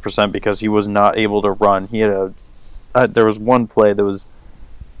not 100% because he was not able to run. He had there was one play that was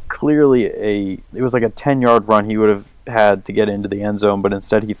clearly it was like a 10-yard run he would have had to get into the end zone, but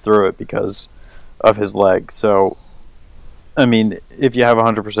instead he threw it because of his leg. So, I mean, if you have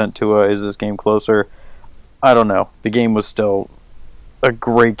 100% Tua, is this game closer? I don't know. The game was still a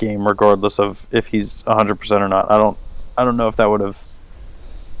great game regardless of if he's 100% or not. I don't know if that would have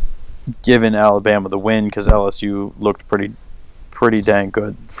given Alabama the win because LSU looked pretty dang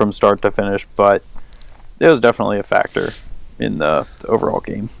good from start to finish, but it was definitely a factor in the overall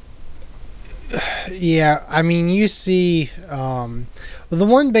game. Yeah, I mean, you see, the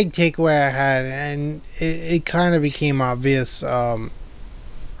one big takeaway I had, and it kind of became obvious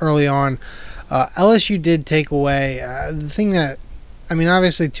early on, LSU did take away the thing that, I mean,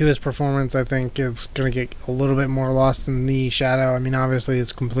 obviously, to his performance, I think is going to get a little bit more lost in the shadow. I mean, obviously,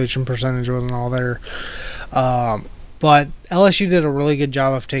 his completion percentage wasn't all there. But LSU did a really good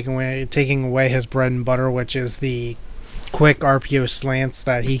job of taking away his bread and butter, which is the quick RPO slants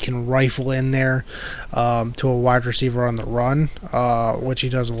that he can rifle in there to a wide receiver on the run, which he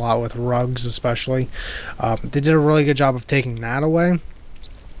does a lot with Ruggs especially. They did a really good job of taking that away.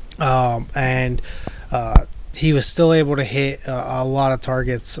 And he was still able to hit a lot of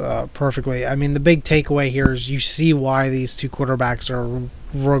targets perfectly. I mean, the big takeaway here is you see why these two quarterbacks are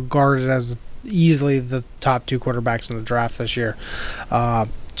regarded as easily the top two quarterbacks in the draft this year.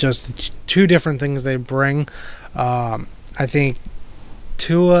 Just two different things they bring. I think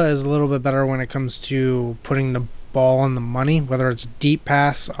Tua is a little bit better when it comes to putting the ball on the money, whether it's a deep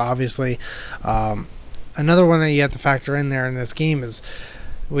pass, obviously. Another one that you have to factor in there in this game is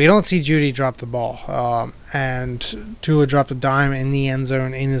we don't see Judy drop the ball. And Tua dropped a dime in the end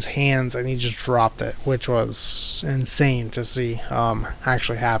zone in his hands, and he just dropped it, which was insane to see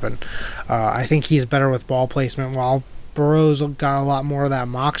actually happen. I think he's better with ball placement, while Burrow's got a lot more of that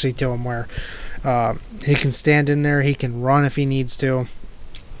moxie to him where he can stand in there, he can run if he needs to,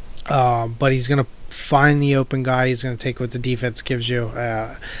 but he's going to find the open guy, he's going to take what the defense gives you.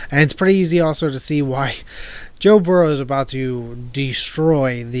 And it's pretty easy also to see why Joe Burrow is about to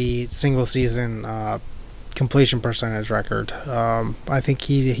destroy the single season completion percentage record. I think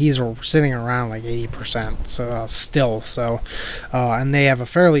he's sitting around like 80% still. So, and they have a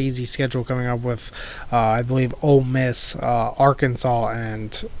fairly easy schedule coming up with, I believe, Ole Miss, Arkansas,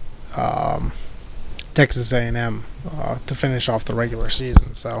 and Texas A&M to finish off the regular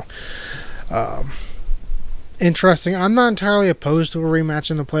season. So, interesting. I'm not entirely opposed to a rematch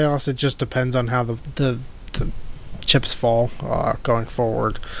in the playoffs. It just depends on how the chips fall going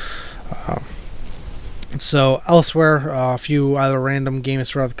forward. So elsewhere, a few other random games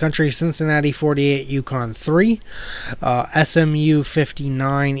throughout the country. Cincinnati 48, UConn 3. SMU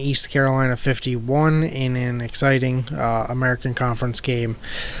 59, East Carolina 51 in an exciting American Conference game.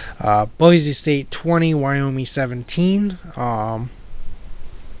 Boise State 20, Wyoming 17.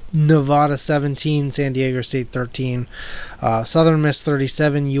 Nevada 17, San Diego State 13. Southern Miss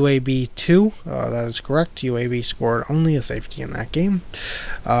 37, UAB 2. That is correct. UAB scored only a safety in that game.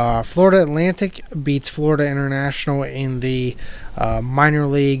 Florida Atlantic beats Florida International in the minor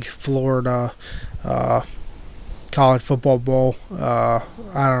league Florida College Football Bowl. I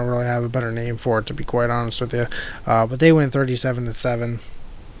don't really have a better name for it, to be quite honest with you. But they win 37-7.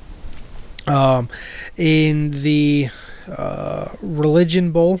 In the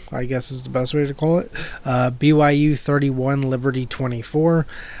Religion Bowl, I guess is the best way to call it. BYU 31, Liberty 24.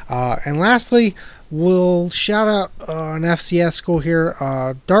 And lastly, we'll shout out an FCS school here.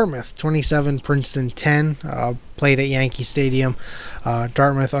 Dartmouth 27, Princeton 10. Played at Yankee Stadium.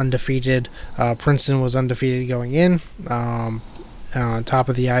 Dartmouth undefeated. Princeton was undefeated going in. On top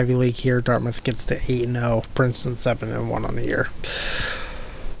of the Ivy League here, Dartmouth gets to 8-0. Princeton 7-1 on the year.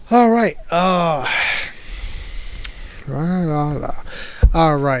 All right.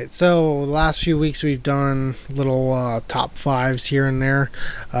 All right. So last few weeks we've done little top fives here and there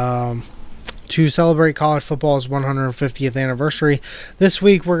to celebrate college football's 150th anniversary. This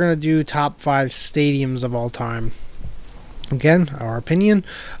week we're going to do top 5 stadiums of all time. Again, our opinion.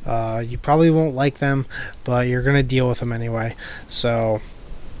 You probably won't like them, but you're going to deal with them anyway. So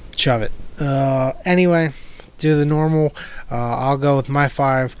shove it. Anyway, do the normal. I'll go with my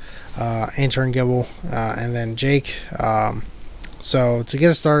 5, Antern Gibble, and then Jake. So to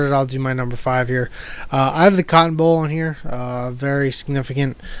get us started, I'll do my number 5 here. I have the Cotton Bowl on here. Very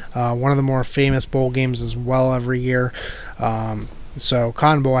significant. One of the more famous bowl games as well every year. So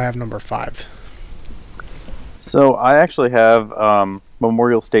Cotton Bowl, I have number 5. So I actually have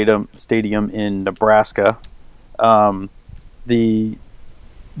Memorial Stadium in Nebraska. The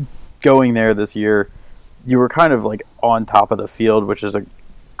going there this year, you were kind of like on top of the field, which is a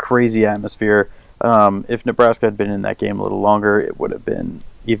crazy atmosphere. If Nebraska had been in that game a little longer, it would have been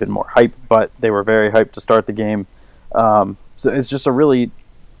even more hype, but they were very hyped to start the game. So it's just a really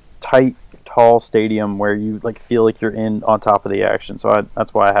tight, tall stadium where you like feel like you're on top of the action. So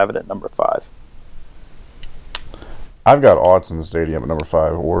that's why I have it at number 5. I've got Autzen Stadium at number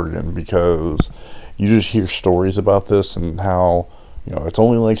 5, Oregon, because you just hear stories about this and how, it's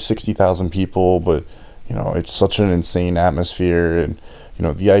only like 60,000 people, but it's such an insane atmosphere, and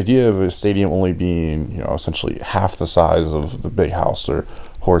the idea of a stadium only being essentially half the size of the Big House or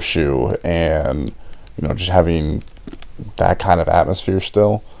Horseshoe, and just having that kind of atmosphere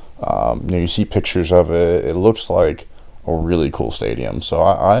still. You see pictures of it. It looks like a really cool stadium. So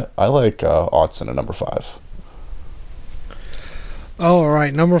I like Autzen at number 5. All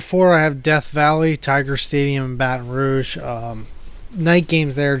right, number 4, I have Death Valley, Tiger Stadium in Baton Rouge. Night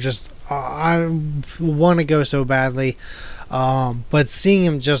games there, just I want to go so badly. But seeing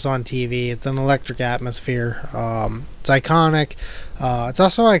him just on TV, it's an electric atmosphere. It's iconic. It's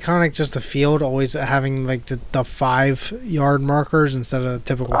also iconic just the field always having like the 5-yard markers instead of the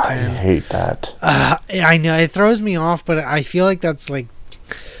typical 10. I hate that. I know it throws me off, but I feel like that's like,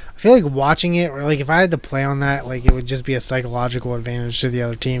 I feel like watching it, or like if I had to play on that, like it would just be a psychological advantage to the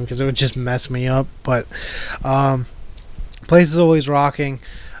other team because it would just mess me up. But place is always rocking.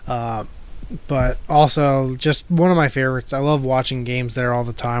 But also just one of my favorites. I love watching games there all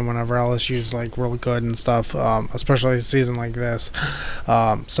the time whenever LSU's like really good and stuff, especially a season like this.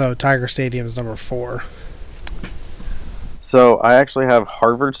 So Tiger Stadium is number 4. So I actually have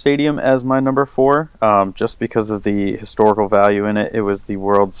Harvard Stadium as my number 4, just because of the historical value in it. It was the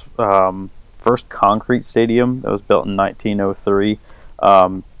world's first concrete stadium that was built in 1903.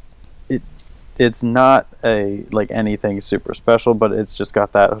 It's not like anything super special, but it's just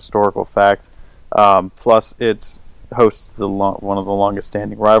got that historical fact. Plus, it hosts one of the longest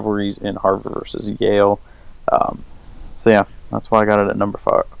standing rivalries in Harvard versus Yale. So yeah, that's why I got it at number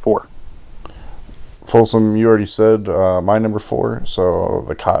 4. Folsom, you already said my number 4, so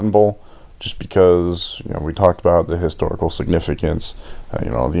the Cotton Bowl, just because we talked about the historical significance,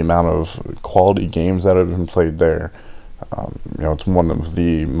 the amount of quality games that have been played there. It's one of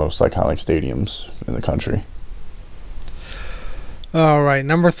the most iconic stadiums in the country. All right,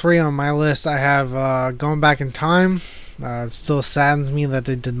 number 3 on my list, I have Going Back in Time. It still saddens me that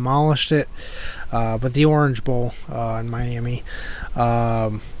they demolished it, but the Orange Bowl in Miami.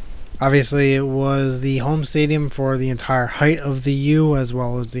 Obviously, it was the home stadium for the entire height of the U, as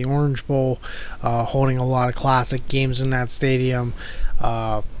well as the Orange Bowl, holding a lot of classic games in that stadium.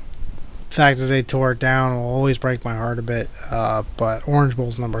 The fact that they tore it down will always break my heart a bit, but Orange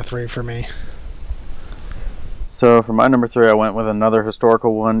Bowl's number 3 for me. So for my number 3, I went with another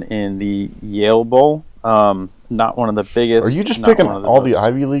historical one in the Yale Bowl. Not one of the biggest. Are you just picking all the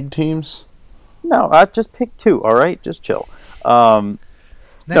Ivy League teams? No, I just picked 2. All right, just chill.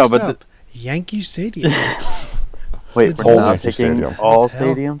 Next up, Yankee Stadium. Wait, we're not picking Stadium. all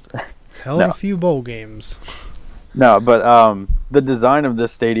stadiums? It's held a few bowl games. No, but the design of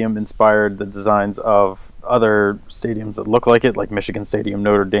this stadium inspired the designs of other stadiums that look like it, like Michigan Stadium,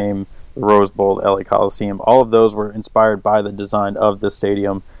 Notre Dame, the Rose Bowl, the LA Coliseum. All of those were inspired by the design of this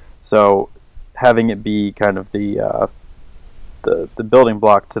stadium. So having it be kind of the building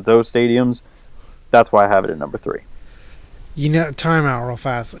block to those stadiums, that's why I have it at number 3. You know, time out real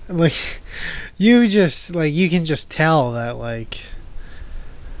fast. Like, you can just tell that, like,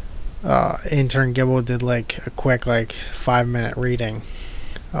 intern Gibble did, like, a quick, 5-minute reading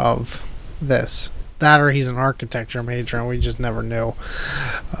of this. That or he's an architecture major and we just never knew.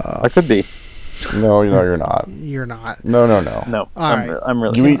 I could be. No, you're not. You're not. No. No, I'm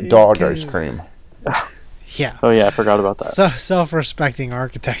really You not. eat dog ice cream. Yeah. Oh, yeah, I forgot about that. So self-respecting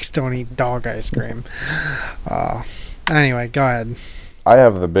architects don't eat dog ice cream. Anyway, go ahead. I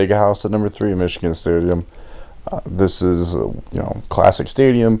have the Big House at number 3 in Michigan Stadium. This is, classic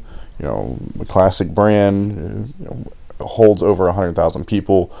stadium, a classic brand, holds over 100,000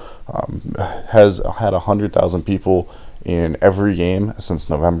 people, has had 100,000 people in every game since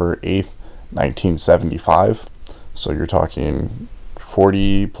November 8th, 1975. So you're talking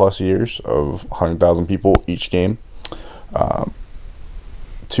 40 plus years of 100,000 people each game.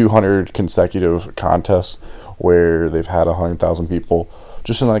 200 consecutive contests where they've had 100,000 people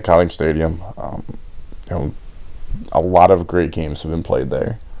just in an iconic stadium. A lot of great games have been played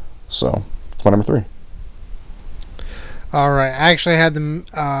there. So it's my number 3. All right. I actually had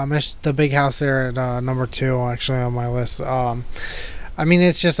the Big House there at number 2 actually on my list. I mean,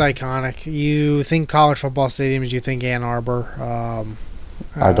 it's just iconic. You think college football stadiums, you think Ann Arbor.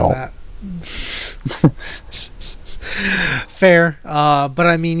 I don't. Fair. But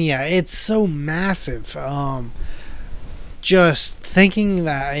I mean, yeah, it's so massive. Just thinking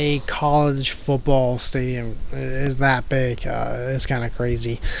that a college football stadium is that big is kind of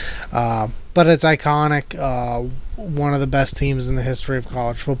crazy. But it's iconic. One of the best teams in the history of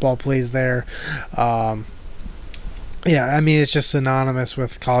college football plays there. Yeah, I mean, it's just synonymous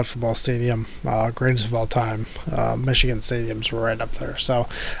with college football stadium, greatest of all time. Michigan Stadium's right up there. So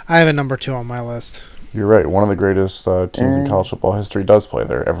I have a number 2 on my list. You're right. One of the greatest teams in college football history does play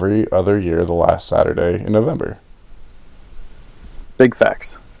there every other year, the last Saturday in November. Big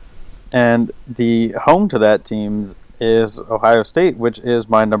facts. And the home to that team is Ohio State, which is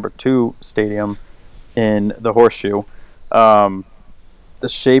my number 2 stadium in the Horseshoe. The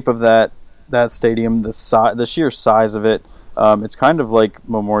shape of that stadium, the sheer size of it, it's kind of like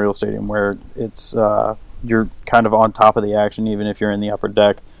Memorial Stadium, where it's you're kind of on top of the action, even if you're in the upper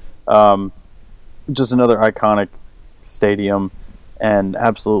deck. Just another iconic stadium and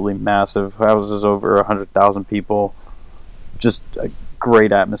absolutely massive. Houses over 100,000 people. Just a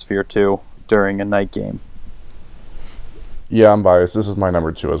great atmosphere too during a night game. Yeah, I'm biased. This is my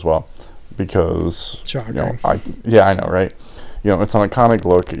number 2 as well because Shocking. I know, right? It's an iconic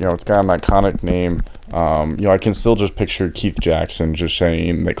look. It's got an iconic name. I can still just picture Keith Jackson just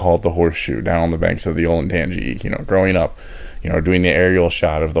saying they call it the Horseshoe down on the banks of the Olentangy. Growing up, doing the aerial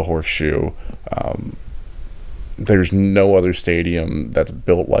shot of the Horseshoe. There's no other stadium that's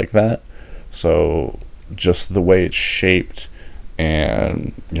built like that. So just the way it's shaped,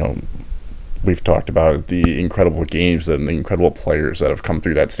 and we've talked about the incredible games and the incredible players that have come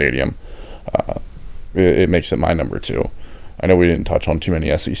through that stadium. It makes it my number 2. I know we didn't touch on too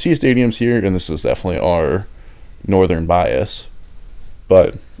many SEC stadiums here, and this is definitely our northern bias,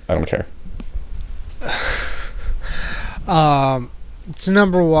 but I don't care. It's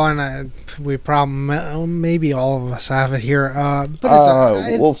number 1. We probably, maybe all of us have it here.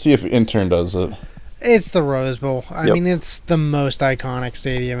 But we'll see if intern does it. It's the Rose Bowl. I Yep. mean, it's the most iconic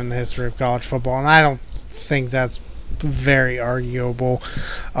stadium in the history of college football, and I don't think that's very arguable.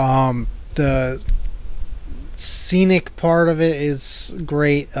 The scenic part of it is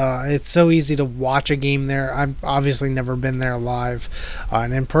great. It's so easy to watch a game there. I've obviously never been there live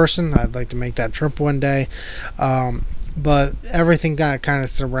and in person. I'd like to make that trip one day. But everything kind of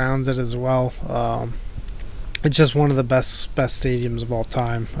surrounds it as well. it's just one of the best stadiums of all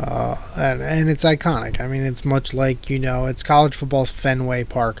time, and it's iconic. I mean, it's much like it's college football's Fenway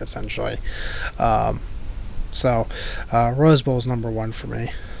Park essentially. So Rose Bowl is number one for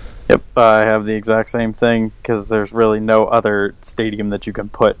me. Yep, I have the exact same thing because there's really no other stadium that you can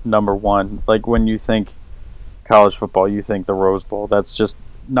put number one. Like when you think college football, you think the Rose Bowl. That's just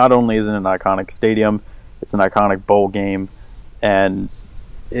not only is it an iconic stadium, it's an iconic bowl game, and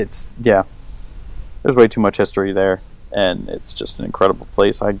it's there's way too much history there, and it's just an incredible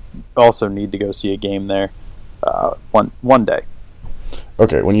place. I also need to go see a game there one day.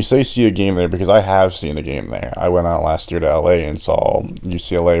 Okay, when you say see a game there, because I have seen a game there. I went out last year to LA and saw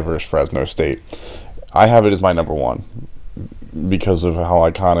UCLA versus Fresno State. I have it as my number one because of how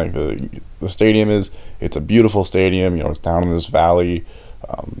iconic the stadium is. It's a beautiful stadium. It's down in this valley.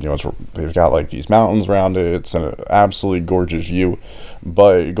 They've got like these mountains around it. It's an absolutely gorgeous view.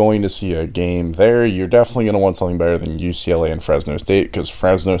 But going to see a game there, you're definitely going to want something better than UCLA and Fresno State, because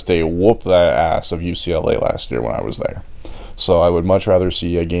Fresno State whooped that ass of UCLA last year when I was there. So I would much rather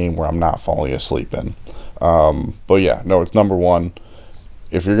see a game where I'm not falling asleep in. But yeah, no, it's number one.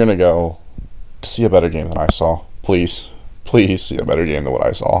 If you're going to go see a better game than I saw, please see a better game than what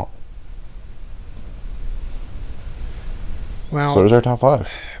I saw. Well, so there's our top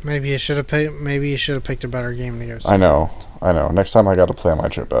five. Maybe you should have picked a better game to go see. I know. Next time I got to plan my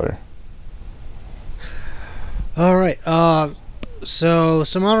trip better. All right. So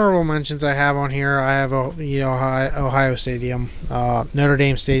some honorable mentions I have on here. I have Ohio Stadium, Notre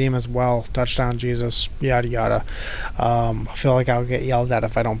Dame Stadium as well. Touchdown Jesus, yada yada. I feel like I'll get yelled at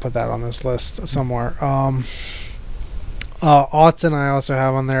if I don't put that on this list somewhere. Autzen I also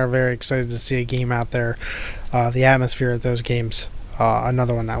have on there. Very excited to see a game out there. The atmosphere at those games,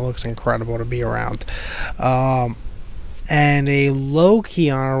 another one that looks incredible to be around. And a low-key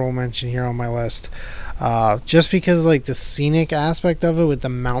honorable mention here on my list, just because like the scenic aspect of it with the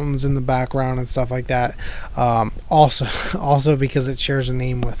mountains in the background and stuff like that. Also because it shares a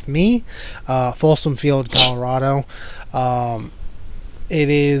name with me, Folsom Field, Colorado. It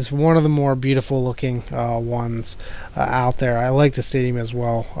is one of the more beautiful looking ones out there. I like the stadium as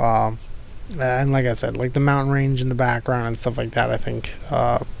well. And like I said, like the mountain range in the background and stuff like that, I think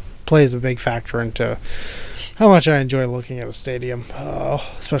plays a big factor into how much I enjoy looking at a stadium,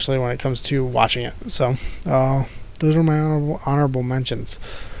 especially when it comes to watching it. So those are my honorable mentions.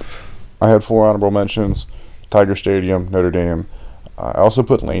 I had 4 honorable mentions: Tiger Stadium, Notre Dame. I also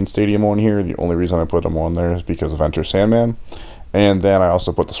put Lane Stadium on here. The only reason I put them on there is because of Enter Sandman. And then I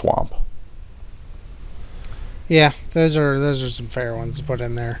also put the Swamp. Yeah, those are some fair ones to put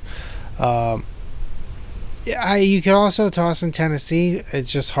in there. You could also toss in Tennessee.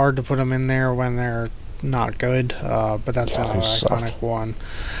 It's just hard to put them in there when they're not good. But that's another iconic one.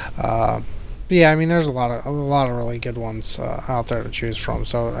 But yeah, I mean, there's a lot of really good ones out there to choose from.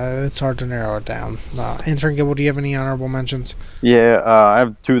 So it's hard to narrow it down. Intern Gibble, do you have any honorable mentions? Yeah, I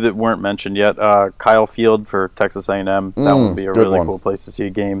have 2 that weren't mentioned yet. Kyle Field for Texas A&M. That would be a really cool place to see a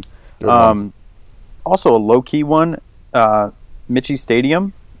game. Also a low-key one, Michie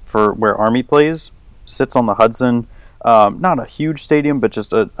Stadium for where Army plays. Sits on the Hudson. Not a huge stadium, but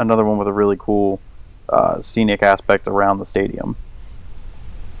just another one with a really cool scenic aspect around the stadium.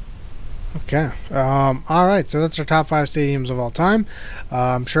 Okay. All right. So that's our top 5 stadiums of all time.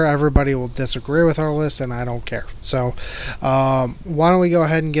 I'm sure everybody will disagree with our list, and I don't care. So why don't we go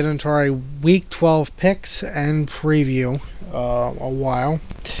ahead and get into our Week 12 picks and preview a while.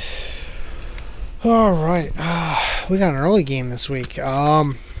 All right. We got an early game this week.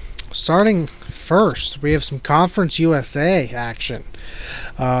 Starting first, we have some Conference USA action.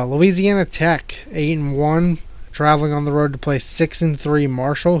 Louisiana Tech, 8-1. Traveling on the road to play 6-3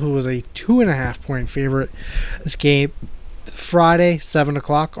 Marshall, who was a 2.5-point favorite. This game Friday, 7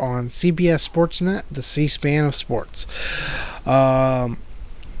 o'clock on CBS Sportsnet, the C-SPAN of sports.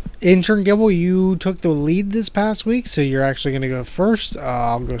 Intern Gibble, you took the lead this past week, so you're actually going to go first.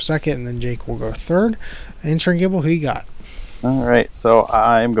 I'll go second, and then Jake will go third. Intern Gibble, who you got? All right, so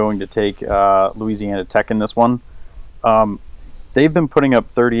I'm going to take Louisiana Tech in this one. They've been putting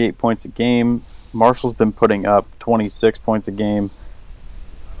up 38 points a game. Marshall's been putting up 26 points a game.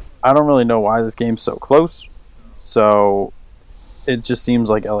 I don't really know why this game's so close. So it just seems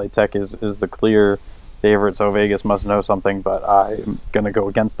like LA Tech is the clear favorite, so Vegas must know something. But I'm going to go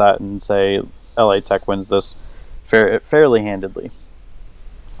against that and say LA Tech wins this fairly handedly.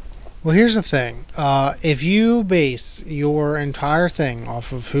 Well, here's the thing. If you base your entire thing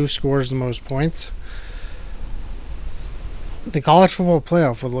off of who scores the most points, the college football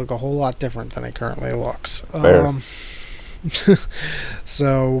playoff would look a whole lot different than it currently looks.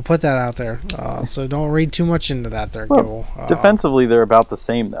 So we'll put that out there. So don't read too much into that there, Well, Gil. defensively, they're about the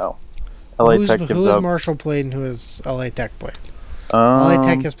same, though. LA Tech who gives has up. Marshall played and who has LA Tech played? LA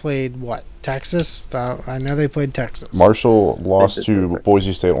Tech has played what? Texas? I know they played Texas. Marshall lost did to play Texas.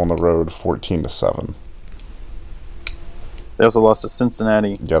 Boise State on the road 14-7. They also lost to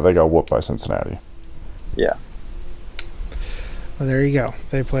Cincinnati. Yeah, they got whooped by Cincinnati. Yeah. Well, there you go.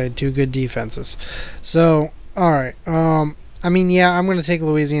 They played two good defenses. So, all right. I mean, yeah, I'm going to take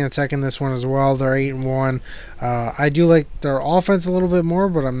Louisiana Tech in this one as well. They're 8-1. I do like their offense a little bit more,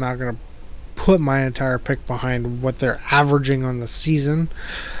 but I'm not going to put my entire pick behind what they're averaging on the season,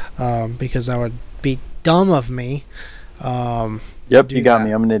 because that would be dumb of me. Yep, you got that.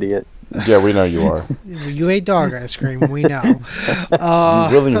 me. I'm an idiot. Yeah, we know you are. You ate dog ice cream. We know. You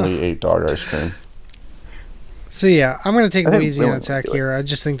willingly ate dog ice cream. So yeah, I'm going to take I didn't Louisiana willingly Tech do it. here. I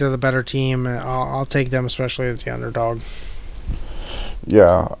just think they're the better team. I'll take them, especially as the underdog.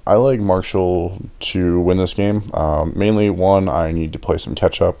 Yeah, I like Marshall to win this game. Mainly, one, I need to play some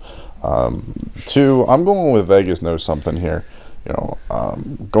catch up. Two, I'm going with Vegas knows something here. You know,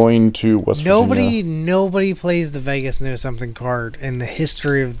 going to West Virginia. Nobody plays the Vegas knows something card in the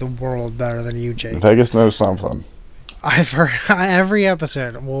history of the world better than you, Jake. Vegas knows something. I've heard every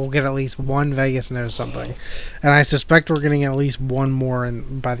episode we'll get at least one Vegas knows something, and I suspect we're getting at least one more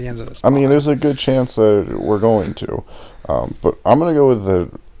by the end of this. I mean, there's a good chance that we're going to, but I'm gonna go with the,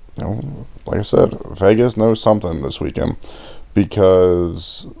 you know, like I said, Vegas knows something this weekend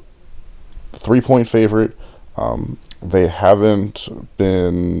because 3-point favorite. They haven't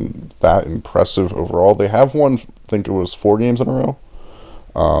been that impressive overall. They have won, I think it was 4 games in a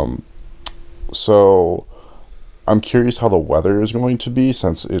row. So I'm curious how the weather is going to be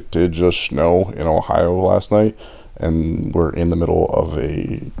since it did just snow in Ohio last night, and we're in the middle of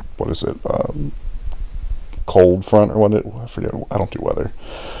a, what is it, cold front or what it, I forget, I don't do weather.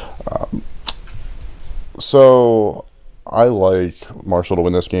 So I like Marshall to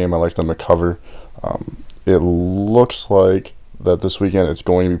win this game. I like them to cover. It looks like that this weekend it's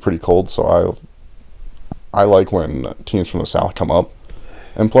going to be pretty cold, so I like when teams from the South come up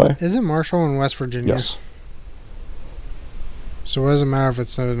and play. Isn't Marshall in West Virginia? Yes. So it doesn't matter if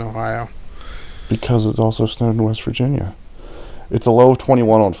it's in Ohio. Because it's also snowed in West Virginia. It's a low of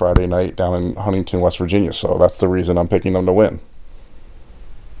 21 on Friday night down in Huntington, West Virginia, so that's the reason I'm picking them to win.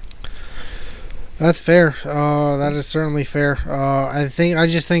 That's fair. That is certainly fair. I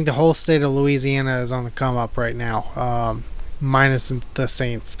just think the whole state of Louisiana is on the come up right now. Minus the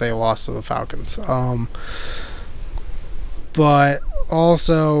Saints, they lost to the Falcons. But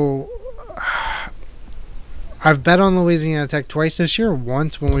also, I've bet on Louisiana Tech twice this year.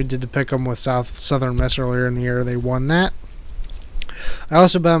 Once when we did the pick 'em with Southern Miss earlier in the year, they won that. I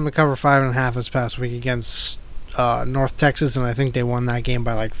also bet them to cover 5.5 this past week against North Texas, and I think they won that game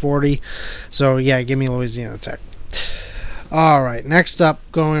by like 40. So yeah, give me Louisiana Tech. All right, next up,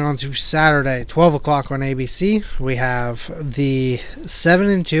 going on to Saturday, 12 o'clock on ABC, we have the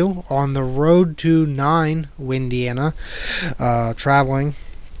 7-2 on the road to 9, Indiana, traveling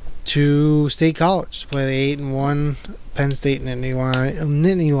to State College to play the 8-1 Penn State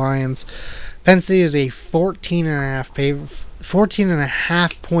Nittany Lions. Penn State is a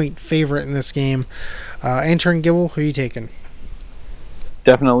 14.5 point favorite in this game. Intern Gibble, who are you taking?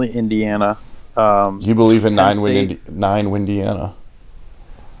 Definitely Indiana. You believe in Penn 9 Indiana?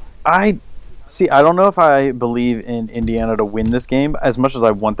 I don't know if I believe in Indiana to win this game as much as I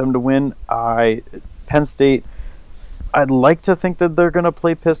want them to win. Penn State, I'd like to think that they're going to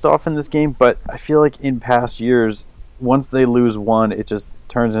play pissed off in this game, but I feel like in past years, once they lose one, it just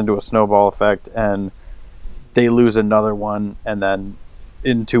turns into a snowball effect, and they lose another one, and then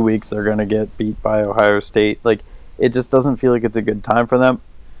in 2 weeks they're going to get beat by Ohio State. Like, it just doesn't feel like it's a good time for them.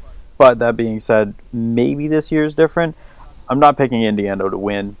 But that being said, maybe this year is different. I'm not picking Indiana to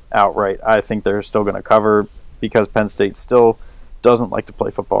win outright. I think they're still going to cover because Penn State still doesn't like to play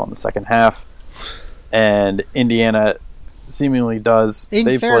football in the second half. And Indiana seemingly does.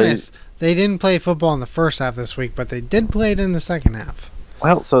 In fairness, they didn't play football in the first half this week, but they did play it in the second half.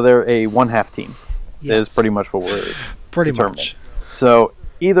 Well, so they're a one-half team. Yes. Is pretty much what we're Pretty determining. much. So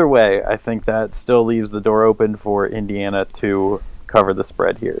either way, I think that still leaves the door open for Indiana to cover the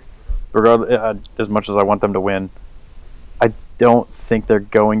spread here. Regardless, as much as I want them to win, I don't think they're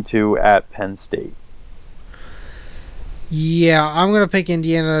going to at Penn State. Yeah, I'm going to pick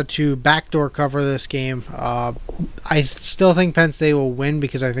Indiana to backdoor cover this game. I still think Penn State will win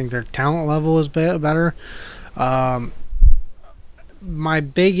because I think their talent level is better. My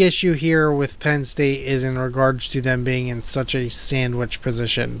big issue here with Penn State is in regards to them being in such a sandwich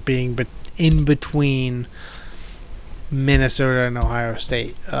position, being in between Minnesota and Ohio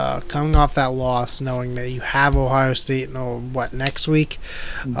State. Coming off that loss, knowing that you have Ohio State next week.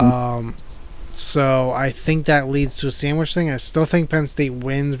 Mm-hmm. So I think that leads to a sandwich thing. I still think Penn State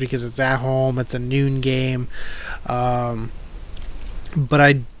wins because it's at home. It's a noon game. But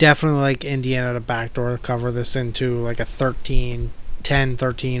I definitely like Indiana to backdoor cover this into like a 13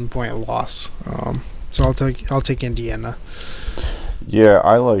 point loss. So I'll take Indiana. Yeah,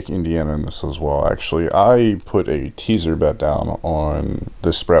 I like Indiana in this as well, actually. I put a teaser bet down on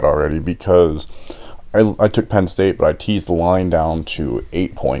this spread already because I took Penn State, but I teased the line down to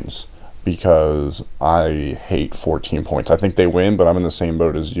 8 points because I hate 14 points. I think they win, but I'm in the same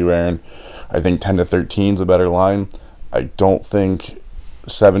boat as you, Aaron. I think 10 to 13 is a better line. I don't think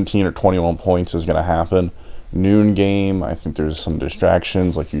 17 or 21 points is going to happen. Noon game, I think there's some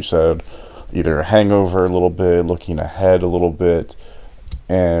distractions, like you said, either a hangover a little bit, looking ahead a little bit.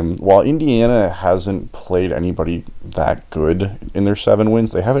 And while Indiana hasn't played anybody that good in their 7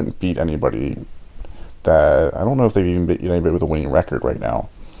 wins, they haven't beat anybody that... I don't know if they've even beat anybody with a winning record right now.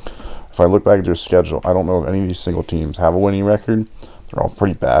 If I look back at their schedule, I don't know if any of these single teams have a winning record. They're all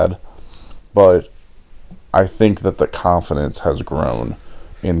pretty bad. But I think that the confidence has grown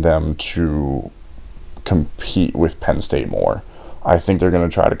in them to compete with Penn State more. I think they're going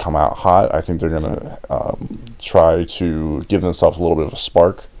to try to come out hot. I think they're going to try to give themselves a little bit of a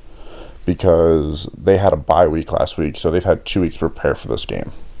spark because they had a bye week last week, so they've had 2 weeks to prepare for this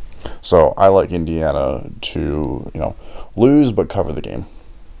game. So I like Indiana to, lose but cover the game.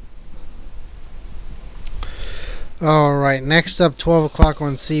 All right, next up, 12 o'clock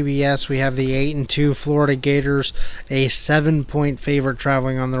on CBS, we have the 8-2 Florida Gators, a 7-point favorite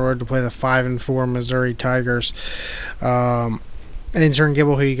traveling on the road to play the 5-4 Missouri Tigers. Intern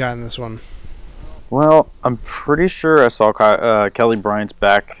Gibble, who you got in this one? Well, I'm pretty sure I saw Kelly Bryant's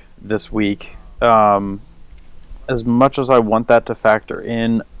back this week. As much as I want that to factor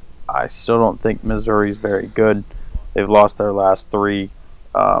in, I still don't think Missouri's very good. They've lost their last 3.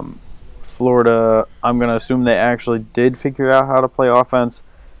 Florida, I'm going to assume they actually did figure out how to play offense,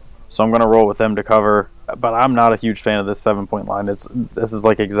 so I'm going to roll with them to cover. But I'm not a huge fan of this 7-point line. This is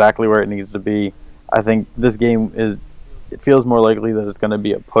like exactly where it needs to be. I think this game it feels more likely that it's going to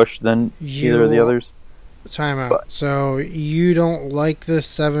be a push than either of the others. Time out. So you don't like this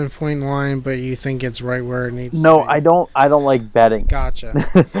 7-point line, but you think it's right where it needs to be? No, I don't like betting. Gotcha.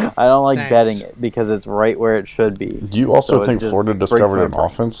 I don't like betting it because it's right where it should be. Do you also think Florida discovered an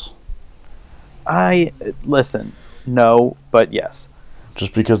offense? Listen, no, but yes.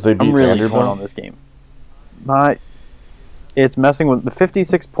 Just because they beat I'm really Vanderbilt? torn on this game. It's messing with the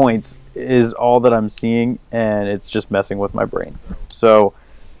 56 points is all that I'm seeing, and it's just messing with my brain. So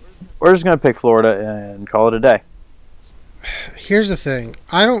we're just going to pick Florida and call it a day. Here's the thing.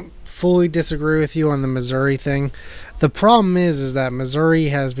 I don't fully disagree with you on the Missouri thing. The problem is that Missouri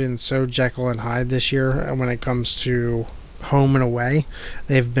has been so Jekyll and Hyde this year when it comes to home and away.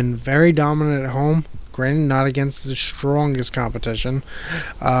 They've been very dominant at home. Granted, not against the strongest competition,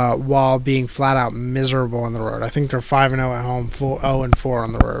 while being flat out miserable on the road. I think they're 5-0 at home, 0-4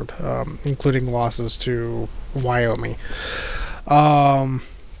 on the road, including losses to Wyoming.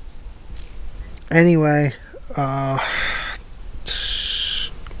 Anyway,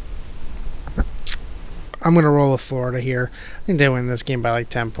 I'm going to roll with Florida here. I think they win this game by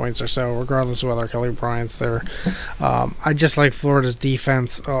like 10 points or so, regardless of whether Kelly Bryant's there. I just like Florida's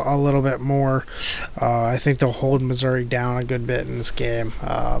defense a little bit more. I think they'll hold Missouri down a good bit in this game.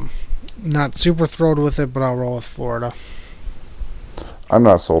 Not super thrilled with it, but I'll roll with Florida. I'm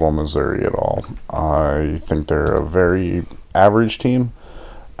not sold on Missouri at all. I think they're a very average team.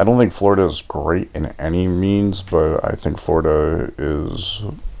 I don't think Florida is great in any means, but I think Florida is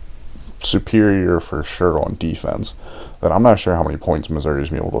superior for sure on defense. That I'm not sure how many points Missouri is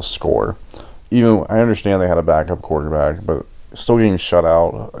going to be able to score. Even I understand they had a backup quarterback, but still getting shut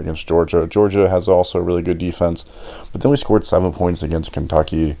out against Georgia. Georgia has also a really good defense, but they only scored 7 points against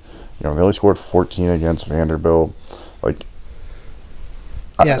Kentucky. They only scored 14 against Vanderbilt.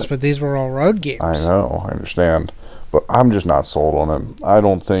 Yes, but these were all road games. I know, I understand. But I'm just not sold on them. I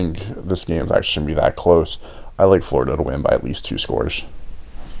don't think this game is actually going to be that close. I like Florida to win by at least 2 scores.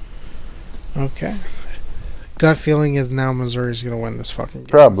 Okay. Gut feeling is now Missouri's going to win this fucking game.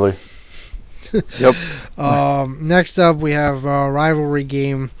 Probably. Yep. Next up, we have a rivalry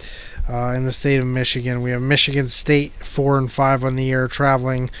game in the state of Michigan. We have Michigan State 4-5 on the year,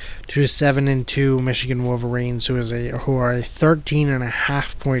 traveling to 7-2 Michigan Wolverines, who are a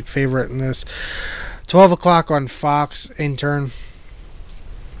 13.5 point favorite in this. 12 o'clock on Fox. Intern.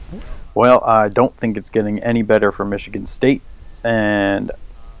 Well, I don't think it's getting any better for Michigan State, and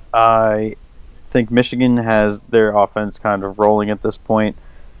I think Michigan has their offense kind of rolling at this point.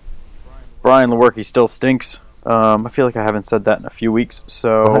 Brian Lewerke still stinks. I feel like I haven't said that in a few weeks.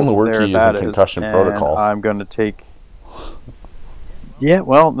 So Brian Lewerke is in concussion protocol. I'm going to take. Yeah,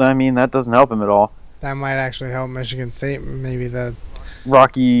 well, I mean, that doesn't help him at all. That might actually help Michigan State. Maybe the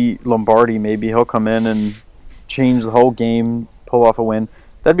Rocky Lombardi, maybe he'll come in and change the whole game, pull off a win.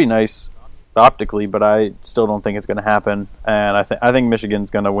 That'd be nice optically, but I still don't think it's going to happen. And I think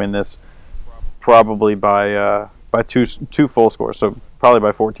Michigan's going to win this probably by two full scores, so probably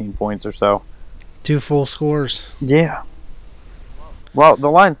by 14 points or so. 2 full scores. Yeah. Well, the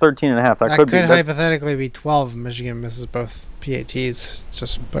line 13.5. That could hypothetically be 12 if Michigan misses both PATs.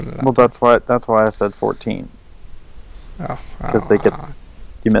 Just putting it up. Well, that's why I said 14. Oh, because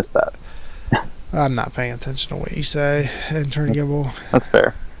you missed that. I'm not paying attention to what you say, Intern Gibble. That's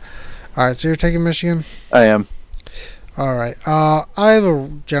fair. All right, so you're taking Michigan? I am. All right. I have a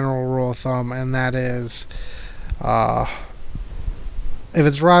general rule of thumb, and that is, if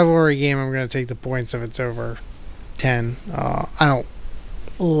it's a rivalry game, I'm going to take the points if it's over 10. I don't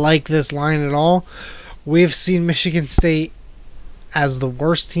like this line at all. We've seen Michigan State as the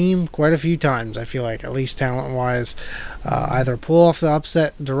worst team quite a few times, I feel like, at least talent-wise. Either pull off the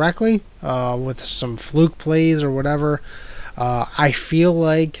upset directly with some fluke plays or whatever. I feel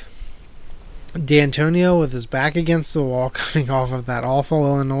like D'Antonio, with his back against the wall coming off of that awful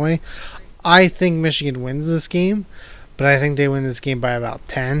Illinois, I think Michigan wins this game, but I think they win this game by about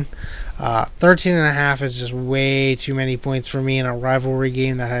 10. 13.5 is just way too many points for me in a rivalry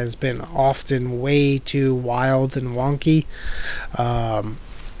game that has been often way too wild and wonky.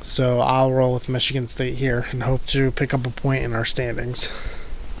 So I'll roll with Michigan State here and hope to pick up a point in our standings.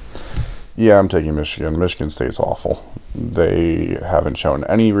 Yeah, I'm taking Michigan. Michigan State's awful. They haven't shown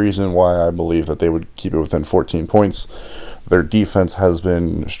any reason why I believe that they would keep it within 14 points. Their defense has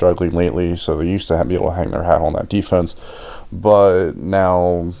been struggling lately, so they used to be able to hang their hat on that defense. But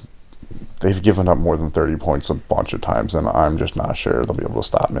now they've given up more than 30 points a bunch of times, and I'm just not sure they'll be able to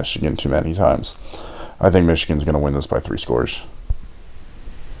stop Michigan too many times. I think Michigan's going to win this by 3 scores.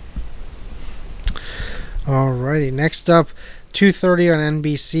 Alrighty, next up, 2:30 on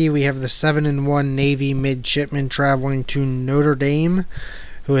NBC, we have the 7-1 Navy midshipmen traveling to Notre Dame,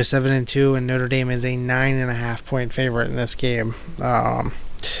 who is 7-2, and Notre Dame is a 9.5 point favorite in this game.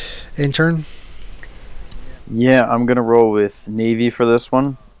 Intern? Yeah, I'm gonna roll with Navy for this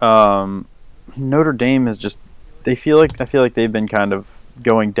one. Notre Dame is just I feel like they've been kind of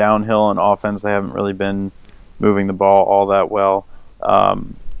going downhill on offense. They haven't really been moving the ball all that well.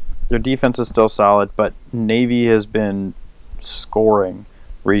 Their defense is still solid, but Navy has been scoring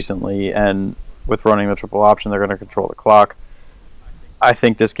recently, and with running the triple option, they're going to control the clock. I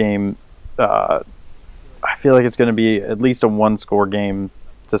think this game, I feel like it's going to be at least a 1-score game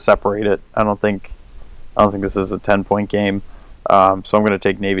to separate it. I don't think this is a 10-point game, so I'm going to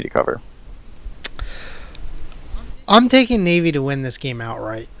take Navy to cover. I'm taking Navy to win this game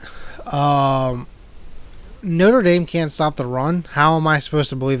outright. Notre Dame can't stop the run. How am I supposed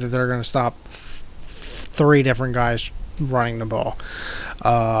to believe that they're going to stop 3 different guys running the ball?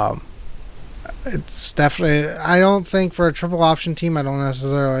 It's definitely. I don't think for a triple option team, I don't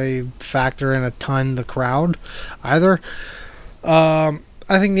necessarily factor in a ton the crowd either. I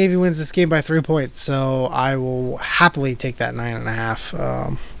think Navy wins this game by 3 points, so I will happily take that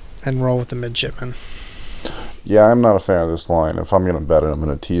 9.5 and roll with the midshipmen. Yeah, I'm not a fan of this line. If I'm going to bet it, I'm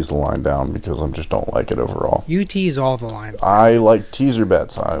going to tease the line down because I just don't like it overall. You tease all the lines. I like teaser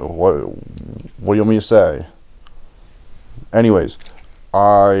bets. What do you want me to say? Anyways,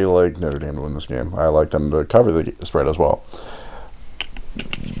 I like Notre Dame to win this game. I like them to cover the spread as well.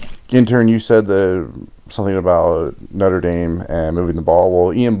 Intern, you said something about Notre Dame and moving the ball.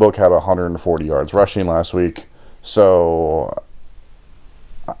 Well, Ian Book had 140 yards rushing last week, so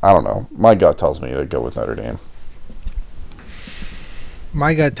I don't know. My gut tells me to go with Notre Dame.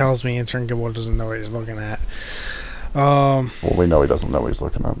 My gut tells me Intern Gibble doesn't know what he's looking at. Well, we know he doesn't know what he's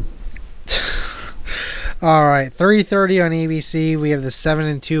looking at. All right, 3:30 on ABC. We have the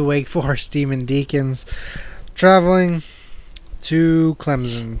 7-2 Wake Forest Demon Deacons traveling to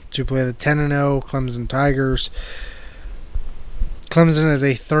Clemson to play the 10-0 Clemson Tigers. Clemson is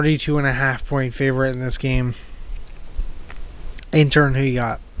a 32.5 point favorite in this game. Intern, who you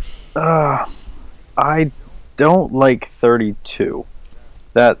got? I don't like 32.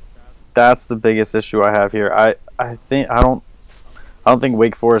 That's the biggest issue I have here. I don't think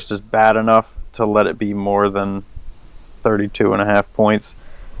Wake Forest is bad enough to let it be more than 32.5 points.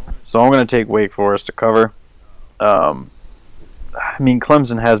 So I'm going to take Wake Forest to cover. I mean,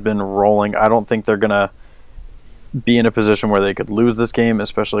 Clemson has been rolling. I don't think they're going to be in a position where they could lose this game,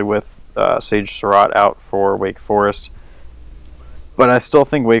 especially with Sage Surratt out for Wake Forest. But I still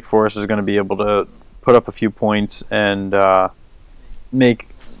think Wake Forest is going to be able to put up a few points and make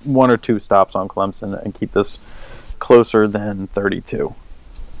 1 or 2 stops on Clemson and keep this closer than 32.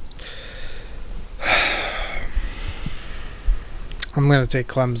 I'm going to take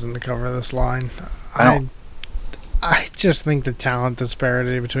Clemson to cover this line. I just think the talent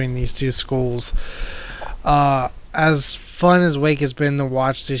disparity between these two schools, as fun as Wake has been to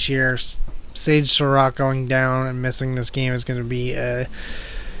watch this year, Sage Surratt going down and missing this game is going to be a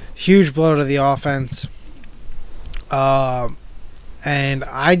huge blow to the offense. And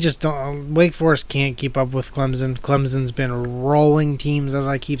I just don't. Wake Forest can't keep up with Clemson. Clemson's been rolling teams, as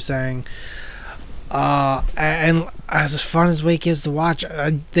I keep saying. And as fun as Wake is to watch,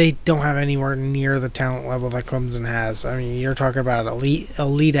 they don't have anywhere near the talent level that Clemson has. I mean, you're talking about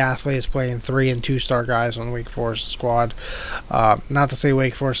elite athletes playing 3 and 2-star guys on Wake Forest squad. Not to say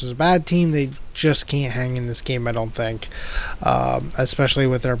Wake Forest is a bad team, they just can't hang in this game, I don't think. Especially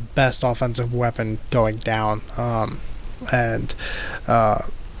with their best offensive weapon going down.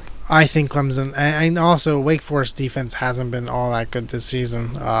 I think Clemson, and also Wake Forest defense hasn't been all that good this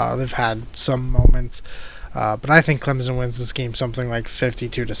season. They've had some moments, but I think Clemson wins this game something like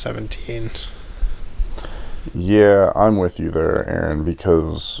 52-17. Yeah, I'm with you there, Aaron,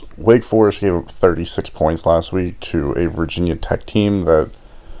 because Wake Forest gave up 36 points last week to a Virginia Tech team that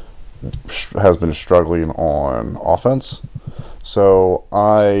has been struggling on offense. So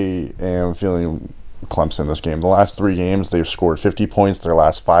I am feeling Clemson this game. The last 3 games, they've scored 50 points. Their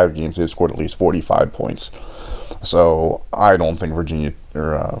last 5 games, they've scored at least 45 points. So I don't think Virginia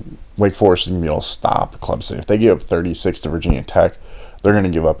or Wake Forest is going to be able to stop Clemson. If they give up 36 to Virginia Tech, they're going to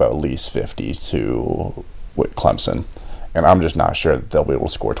give up at least 50 to Clemson. And I'm just not sure that they'll be able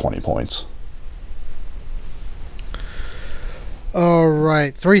to score 20 points. All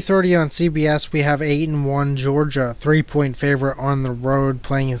right, 3:30 on CBS. We have 8-1 Georgia, 3-point favorite on the road,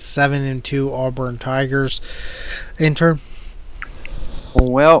 playing 7-2 Auburn Tigers. Intern.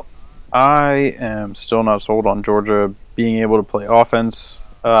 Well, I am still not sold on Georgia being able to play offense.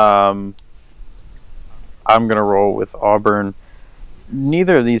 I'm gonna roll with Auburn.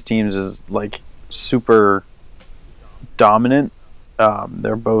 Neither of these teams is like super dominant.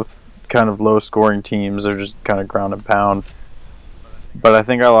 They're both kind of low-scoring teams. They're just kind of ground and pound. But I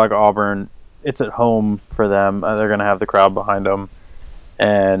think I like Auburn. It's at home for them. They're going to have the crowd behind them.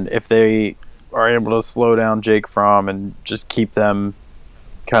 And if they are able to slow down Jake Fromm and just keep them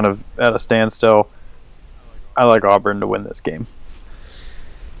kind of at a standstill, I like Auburn to win this game.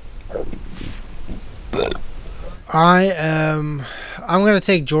 I'm going to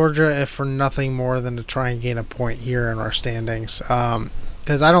take Georgia if for nothing more than to try and gain a point here in our standings.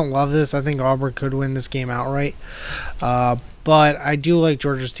 Because I don't love this. I think Auburn could win this game outright. But I do like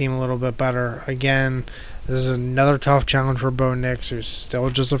Georgia's team a little bit better. Again, this is another tough challenge for Bo Nix, who's still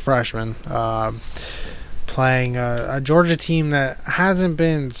just a freshman, playing a Georgia team that hasn't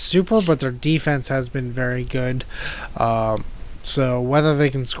been super, but their defense has been very good. So whether they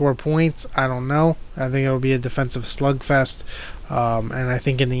can score points, I don't know. I think it'll be a defensive slugfest. And I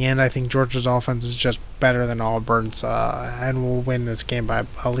think in the end, I think Georgia's offense is just better than Auburn's, and will win this game by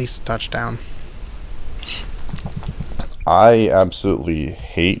at least a touchdown. I absolutely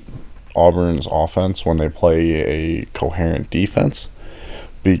hate Auburn's offense when they play a coherent defense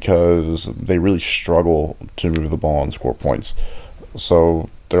because they really struggle to move the ball and score points.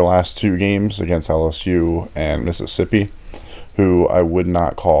 So their last 2 games against LSU and Mississippi, who I would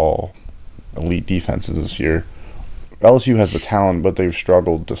not call elite defenses this year. LSU has the talent, but they've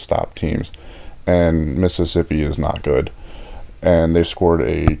struggled to stop teams, and Mississippi is not good. And they've scored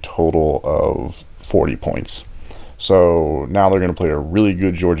a total of 40 points. So now they're going to play a really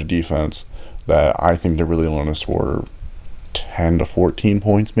good Georgia defense that I think they're really going to score 10 to 14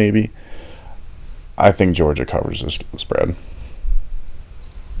 points maybe. I think Georgia covers this spread.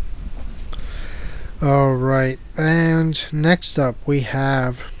 All right. And next up we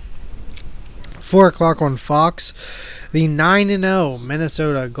have 4 o'clock on Fox. The 9-0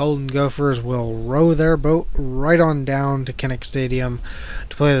 Minnesota Golden Gophers will row their boat right on down to Kinnick Stadium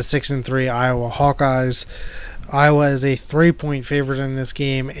to play the 6-3 Iowa Hawkeyes. Iowa is a 3-point favorite in this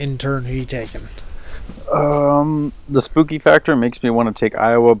game. Intern, who you taking? The spooky factor makes me want to take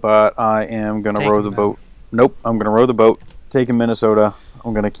Iowa, but I am going to row the boat. Nope, I'm going to row the boat. Taking Minnesota.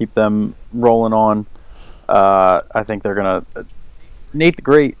 I'm going to keep them rolling on. I think they're going to... Nate the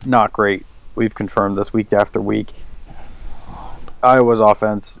Great, not great. We've confirmed this week after week. Iowa's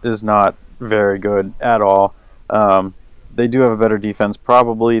offense is not very good at all. They do have a better defense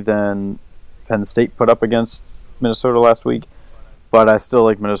probably than Penn State put up against Minnesota last week, but I still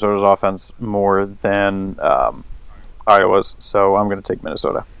like Minnesota's offense more than Iowa's, so I'm going to take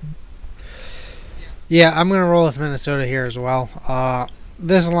Minnesota. Yeah, I'm going to roll with Minnesota here as well.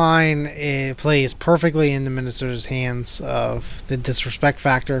 This line plays perfectly into Minnesota's hands of the disrespect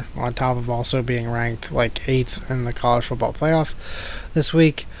factor, on top of also being ranked like 8th in the college football playoff this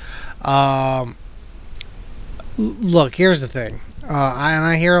week. Look, here's the thing.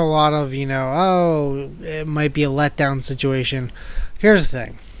 I hear a lot of, it might be a letdown situation. Here's the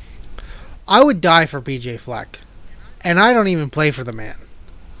thing. I would die for PJ Fleck, and I don't even play for the man.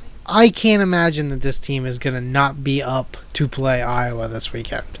 I can't imagine that this team is going to not be up to play Iowa this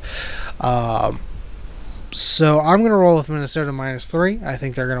weekend. So I'm going to roll with Minnesota -3. I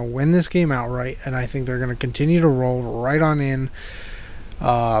think they're going to win this game outright, and I think they're going to continue to roll right on in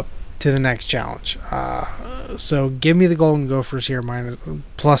to the next challenge. So give me the Golden Gophers here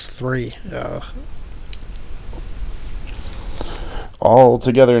 +3. All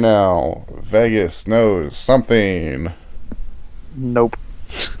together now. Vegas knows something. Nope.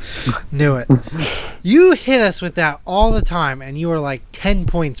 Knew it. You hit us with that all the time, and you were like 10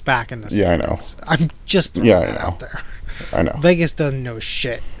 points back in the Yeah, I know. I'm just throwing that out there. I know. Vegas doesn't know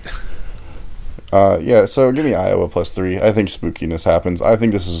shit. So give me Iowa +3. I think spookiness happens. I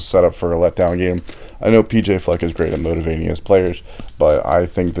think this is a setup for a letdown game. I know PJ Fleck is great at motivating his players, but I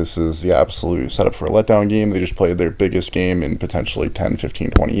think this is the absolute setup for a letdown game. They just played their biggest game in potentially 10,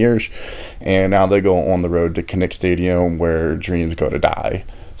 15, 20 years, and now they go on the road to Kinnick Stadium where dreams go to die.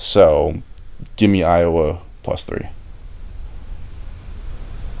 So give me Iowa +3.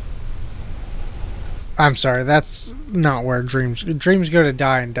 I'm sorry, that's not where dreams go to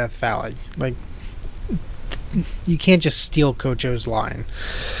die in Death Valley. Like, you can't just steal Coach O's line.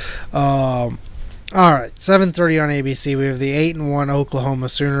 All right, 7:30 on ABC. We have the 8-1 Oklahoma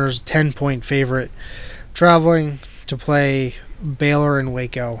Sooners, 10-point favorite, traveling to play Baylor in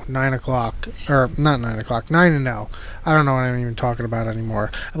Waco, 9 o'clock, or not 9 o'clock, 9-0. I don't know what I'm even talking about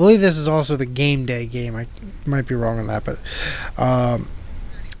anymore. I believe this is also the game day game. I might be wrong on that, but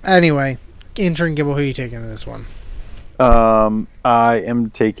anyway, Intern Gibble, who are you taking in this one? I am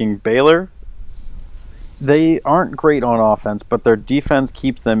taking Baylor. They aren't great on offense, but their defense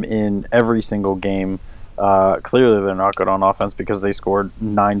keeps them in every single game. Clearly, they're not good on offense because they scored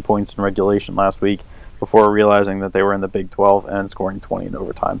 9 points in regulation last week before realizing that they were in the Big 12 and scoring 20 in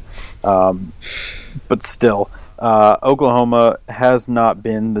overtime. But still, Oklahoma has not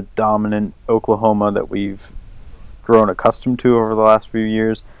been the dominant Oklahoma that we've grown accustomed to over the last few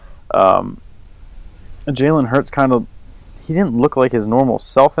years. Jalen Hurts he didn't look like his normal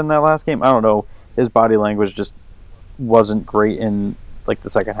self in that last game. I don't know. His body language just wasn't great in like the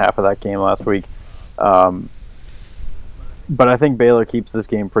second half of that game last week. But I think Baylor keeps this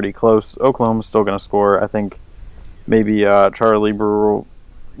game pretty close. Oklahoma's still going to score. I think maybe Charlie Brewer will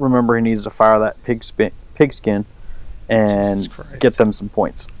remember he needs to fire that pigskin and get them some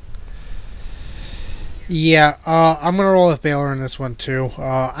points. Yeah, I'm gonna roll with Baylor in this one too.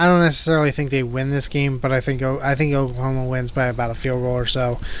 I don't necessarily think they win this game, but I think Oklahoma wins by about a field goal or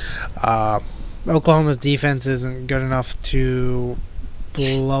so. Oklahoma's defense isn't good enough to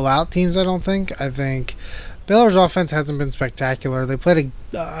blow out teams, I don't think. I think Baylor's offense hasn't been spectacular. They played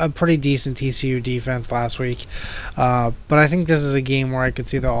a pretty decent TCU defense last week. But I think this is a game where I could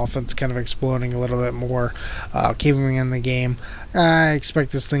see the offense kind of exploding a little bit more, keeping in the game. I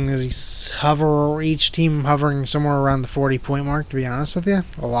expect this thing to each team hovering somewhere around the 40-point mark, to be honest with you.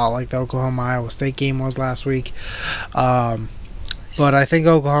 A lot like the Oklahoma-Iowa State game was last week. But I think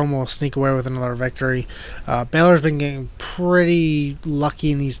Oklahoma will sneak away with another victory. Baylor's been getting pretty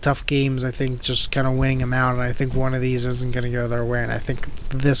lucky in these tough games, I think, just kind of winning them out. And I think one of these isn't going to go their way. And I think it's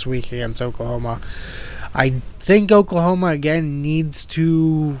this week against Oklahoma. I think Oklahoma, again, needs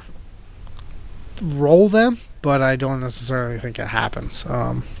to roll them, but I don't necessarily think it happens.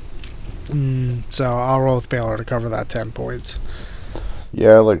 So I'll roll with Baylor to cover that 10 points.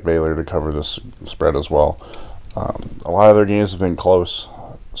 Yeah, I like Baylor to cover this spread as well. A lot of their games have been close,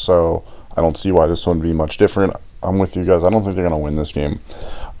 so I don't see why this one would be much different. I'm with you guys. I don't think they're going to win this game.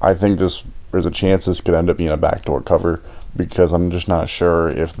 I think there's a chance this could end up being a backdoor cover because I'm just not sure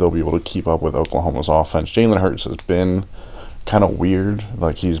if they'll be able to keep up with Oklahoma's offense. Jalen Hurts has been kind of weird.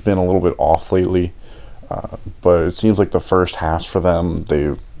 Like, he's been a little bit off lately, but it seems like the first halves for them,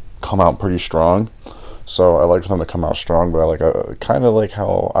 they've come out pretty strong. So I like for them to come out strong, but I kind of like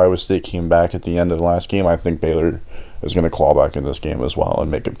how Iowa State came back at the end of the last game. I think Baylor is going to claw back in this game as well and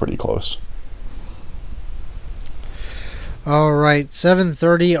make it pretty close. All right,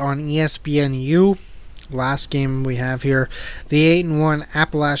 7:30 on ESPNU. last game we have here. The 8-1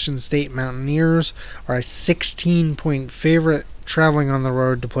 Appalachian State Mountaineers are a 16-point favorite, traveling on the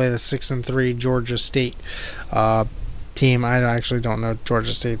road to play the 6-3 Georgia State team. I actually don't know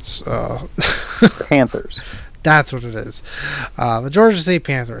Georgia State's Panthers. That's what it is. The Georgia State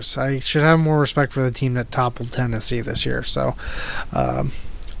Panthers. I should have more respect for the team that toppled Tennessee this year. So,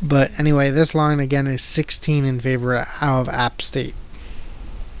 but anyway, this line again is 16 in favor of App State.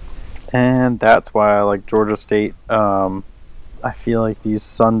 And that's why I like Georgia State. I feel like these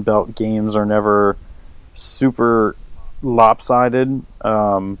Sun Belt games are never super lopsided.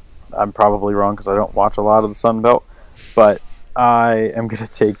 I'm probably wrong because I don't watch a lot of the Sun Belt, but I am going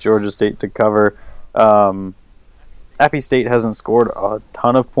to take Georgia State to cover. Appy State hasn't scored a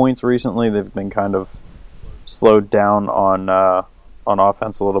ton of points recently. They've been kind of slowed down on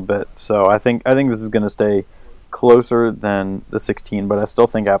offense a little bit. So I think this is going to stay closer than the 16, but I still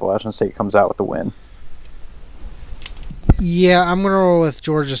think Appalachian State comes out with the win. Yeah, I'm going to roll with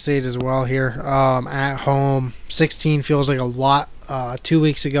Georgia State as well here. At home, 16 feels like a lot. 2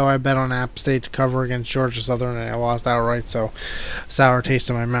 weeks ago, I bet on App State to cover against Georgia Southern, and I lost outright, so sour taste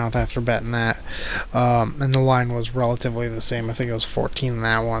in my mouth after betting that. And the line was relatively the same. I think it was 14 in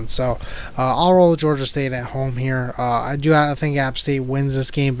that one. So I'll roll with Georgia State at home here. I think App State wins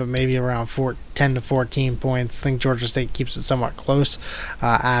this game, but maybe around 10 to 14 points. I think Georgia State keeps it somewhat close,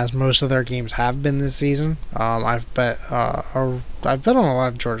 as most of their games have been this season. I've bet on a lot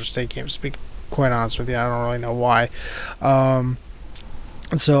of Georgia State games, to be quite honest with you. I don't really know why.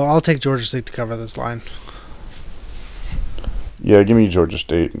 So I'll take Georgia State to cover this line. Yeah, give me Georgia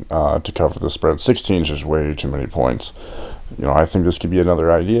State to cover the spread. 16 is just way too many points. I think this could be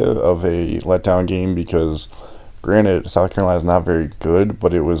another idea of a letdown game because, granted, South Carolina is not very good,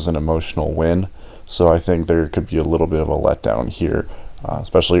 but it was an emotional win. So I think there could be a little bit of a letdown here,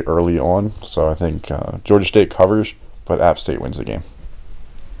 especially early on. So I think Georgia State covers, but App State wins the game.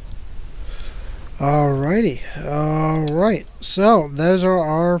 Alrighty. Alright. So, those are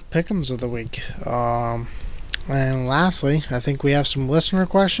our pick'ems of the week. And lastly, I think we have some listener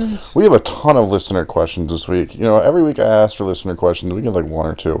questions. We have a ton of listener questions this week. Every week I ask for listener questions. We get like one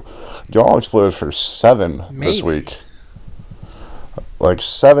or two. Y'all exploded for 7 this week. Like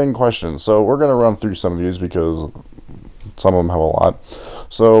 7 questions. So we're going to run through some of these because some of them have a lot.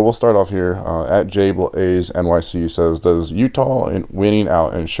 So we'll start off here. At JBlaze NYC says, does Utah winning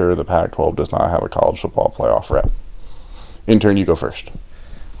out ensure the Pac-12 does not have a college football playoff rep? Intern, you go first.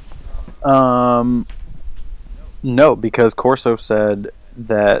 No, because Corso said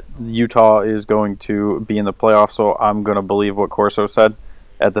that Utah is going to be in the playoff, so I'm going to believe what Corso said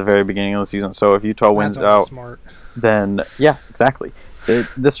at the very beginning of the season. So if Utah wins out, smart. Then yeah, exactly.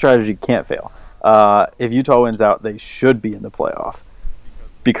 This strategy can't fail. If Utah wins out, they should be in the playoff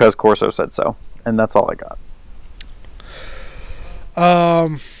because Corso said so, and that's all I got.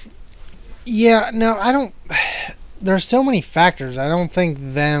 Yeah, no, I don't. There's so many factors. I don't think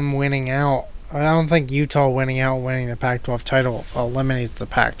them winning out. I don't think Utah winning out, winning the Pac-12 title eliminates the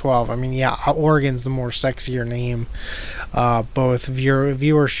Pac-12. I mean, yeah, Oregon's the more sexier name, both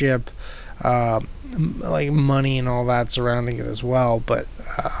viewership, like money and all that surrounding it as well. But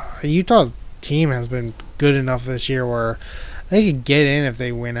Utah's team has been good enough this year where they could get in if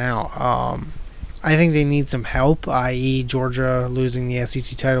they win out. I think they need some help, i.e. Georgia losing the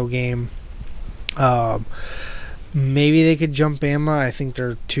SEC title game. Maybe they could jump Bama. I think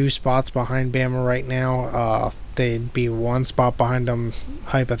they're 2 spots behind Bama right now. They'd be 1 spot behind them,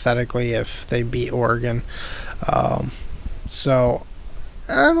 hypothetically, if they beat Oregon. So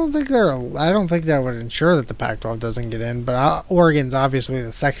I don't think that would ensure that the Pac-12 doesn't get in. But Oregon's obviously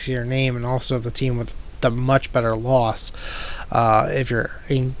the sexier name and also the team with the much better loss, if you're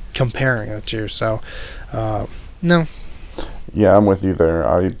comparing the two. So, no. Yeah, I'm with you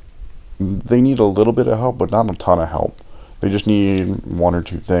there. They need a little bit of help, but not a ton of help. They just need 1 or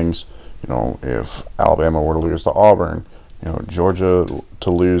 2 things. If Alabama were to lose to Auburn, Georgia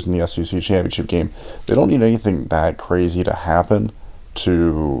to lose in the SEC championship game, they don't need anything that crazy to happen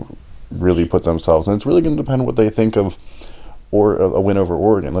to really put themselves. And it's really going to depend what they think of or a win over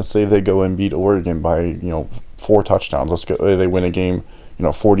Oregon. Let's say they go and beat Oregon by 4 touchdowns. They win a game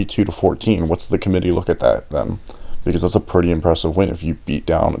 42-14. What's the committee look at that then? Because that's a pretty impressive win if you beat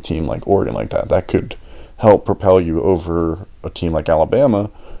down a team like Oregon like that. That could help propel you over a team like Alabama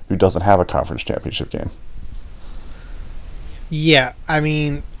who doesn't have a conference championship game. Yeah, I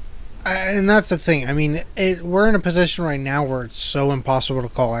mean, and that's the thing. I mean, we're in a position right now where it's so impossible to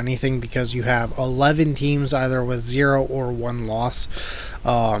call anything because you have 11 teams either with 0 or 1 loss.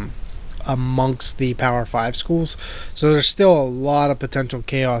 amongst the Power 5 schools. So there's still a lot of potential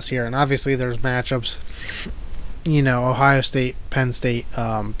chaos here. And obviously there's matchups, Ohio State, Penn State,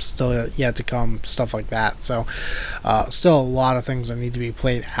 still yet to come, stuff like that. So still a lot of things that need to be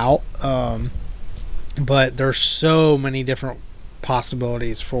played out. But there's so many different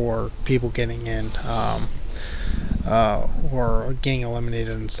possibilities for people getting in or getting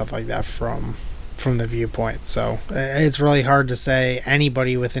eliminated and stuff like that from the viewpoint. So it's really hard to say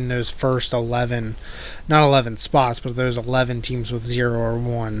anybody within those first 11, not 11 spots, but those 11 teams with 0 or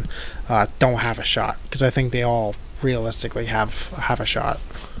 1 don't have a shot, because I think they all realistically have a shot.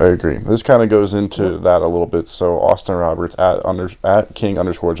 I agree. This kind of goes into that a little bit. So Austin Roberts at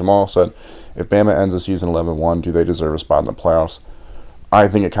King_Jamal said, if Bama ends the season 11-1, do they deserve a spot in the playoffs? I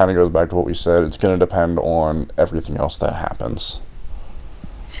think it kind of goes back to what we said. It's going to depend on everything else that happens.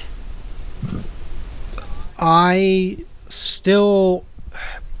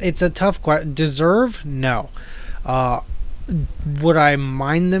 It's a tough question. Deserve? No. Would I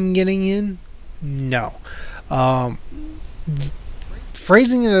mind them getting in? No.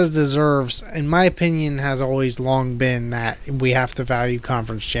 Phrasing it as deserves, in my opinion, has always long been that we have to value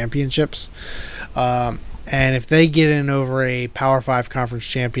conference championships. And if they get in over a Power 5 conference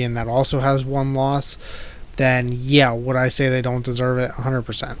champion that also has 1 loss, then yeah, would I say they don't deserve it?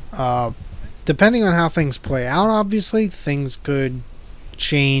 100%. Depending on how things play out, obviously, things could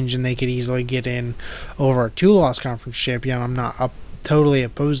change and they could easily get in over a 2-loss conference champion. I'm not totally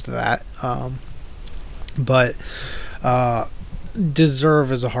opposed to that. But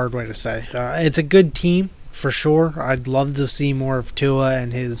deserve is a hard way to say. It's a good team, for sure. I'd love to see more of Tua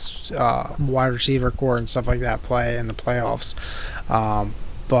and his wide receiver core and stuff like that play in the playoffs.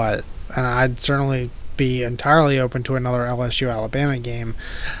 And I'd certainly be entirely open to another LSU-Alabama game.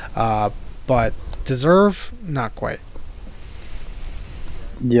 But deserve, not quite.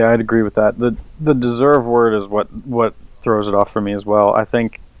 Yeah, I'd agree with that. The deserve word is what throws it off for me as well. I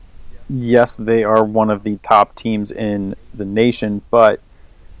think, yes, they are one of the top teams in the nation, but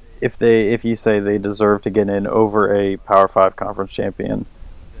if you say they deserve to get in over a Power 5 conference champion,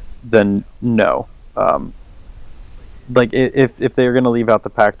 then no. If they're going to leave out the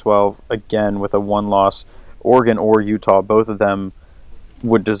Pac-12 again with a 1-loss, Oregon or Utah, both of them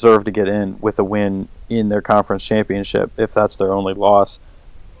would deserve to get in with a win in their conference championship if that's their only loss,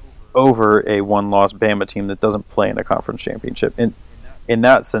 over a 1-loss Bama team that doesn't play in a conference championship. In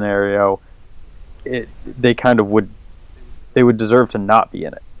that scenario, they would deserve to not be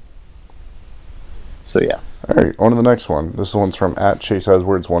in it. So yeah. All right, on to the next one. This one's from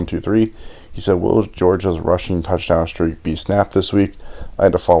 @ChaseEdwards123. He said, will Georgia's rushing touchdown streak be snapped this week? I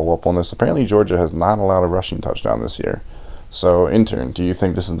had to follow up on this. Apparently Georgia has not allowed a rushing touchdown this year. So, intern, do you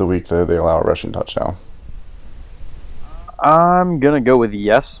think this is the week that they allow a rushing touchdown? I'm going to go with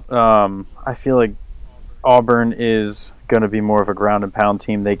yes. I feel like Auburn is going to be more of a ground and pound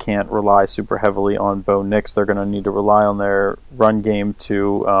team. They can't rely super heavily on Bo Nix. They're going to need to rely on their run game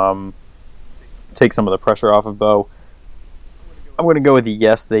to take some of the pressure off of Bo. I'm going to go with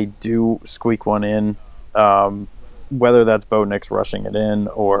yes, they do squeak one in. Whether that's Bo Nix rushing it in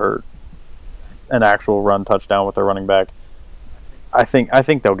or an actual run touchdown with their running back, I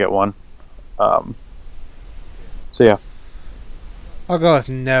think they'll get one. So yeah. I'll go with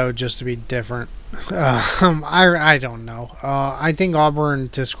no, just to be different. I don't know. I think Auburn,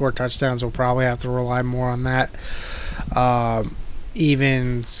 to score touchdowns, will probably have to rely more on that.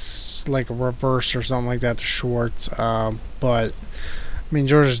 Even like a reverse or something like that to Schwartz. But I mean,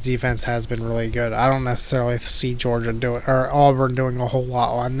 Georgia's defense has been really good. I don't necessarily see Georgia Auburn doing a whole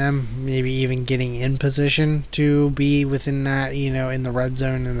lot on them. Maybe even getting in position to be within that, in the red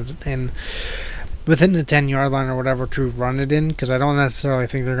zone and within the 10-yard line or whatever to run it in. Because I don't necessarily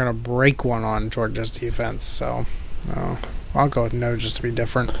think they're going to break one on Georgia's defense. So I'll go with no, just to be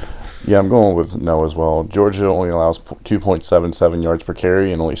different. Yeah, I'm going with no as well. Georgia only allows 2.77 yards per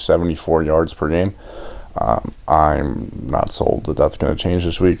carry and only 74 yards per game. I'm not sold that that's going to change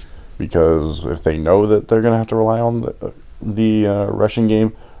this week, because if they know that they're going to have to rely on the rushing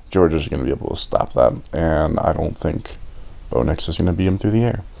game, Georgia's going to be able to stop that, and I don't think Bo Nix is going to beat him through the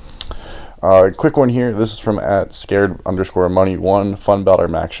air. Quick one here. This is from @scared_money1. Fun Belt or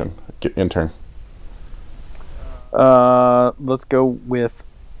Maction? Intern. Let's go with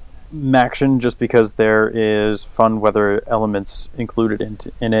Maction, just because there is fun weather elements included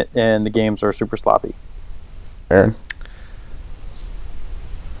in it, and the games are super sloppy. Aaron?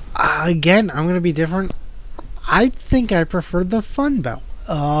 Again, I'm going to be different. I think I prefer the Fun Belt.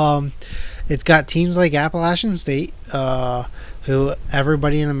 It's got teams like Appalachian State, who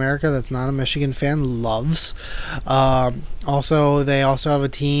everybody in America that's not a Michigan fan loves. Also, they also have a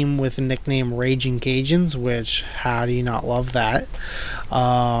team with the nickname Raging Cajuns, which how do you not love that?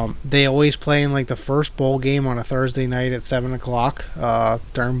 They always play in like the first bowl game on a Thursday night at 7 o'clock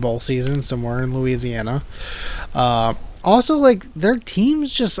during bowl season somewhere in Louisiana. Also, like, their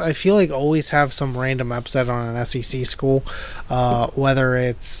teams just, I feel like, always have some random upset on an SEC school. Whether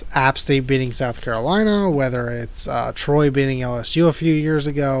it's App State beating South Carolina, whether it's Troy beating LSU a few years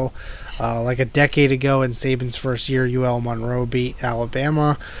ago, like a decade ago in Saban's first year, UL Monroe beat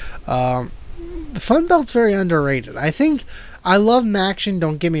Alabama. The Fun Belt's very underrated. I love Maction,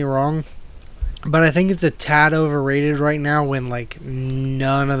 don't get me wrong, but I think it's a tad overrated right now when, like,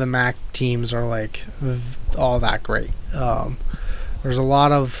 none of the MAC teams are, like, all that great. There's a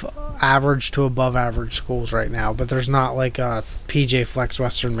lot of average to above average schools right now, but there's not, like, a PJ Flex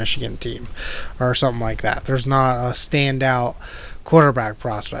Western Michigan team or something like that. There's not a standout quarterback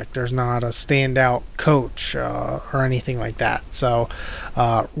prospect. There's not a standout coach or anything like that. So,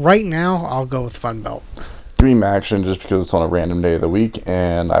 right now, I'll go with Fun Belt. Give me Action just because it's on a random day of the week,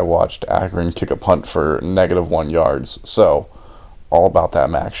 and I watched Akron kick a punt for -1 yards. So, all about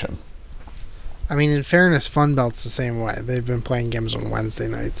that Action. I mean, in fairness, Fun Belt's the same way. They've been playing games on Wednesday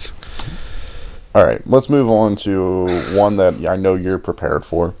nights. All right, let's move on to one that I know you're prepared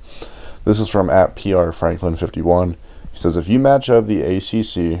for. This is from @PRFranklin51. He says, if you match up the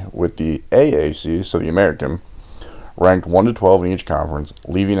ACC with the AAC, so the American, ranked 1 to 12 in each conference,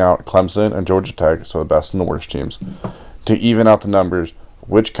 leaving out Clemson and Georgia Tech, so the best and the worst teams, to even out the numbers,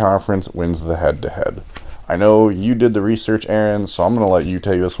 which conference wins the head-to-head? I know you did the research, Aaron, so I'm going to let you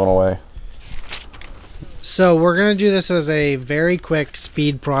take this one away. So we're going to do this as a very quick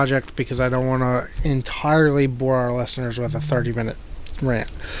speed project because I don't want to entirely bore our listeners with a 30-minute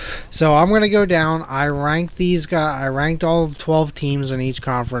rant. So I'm going to go down. I ranked these guys. I ranked all 12 teams in each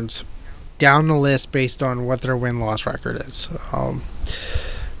conference down the list based on what their win-loss record is.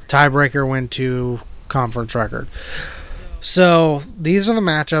 Tiebreaker went to conference record. So these are the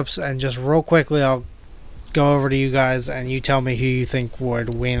matchups, and just real quickly, I'll go over to you guys, and you tell me who you think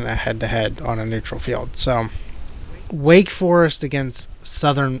would win a head-to-head on a neutral field. So, Wake Forest against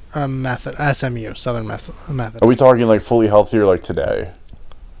Southern Method, SMU, Southern Method. Are we talking like fully healthy or like today?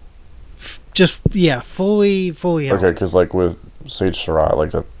 Just, yeah, fully healthy. Okay, because like with Sage Surratt,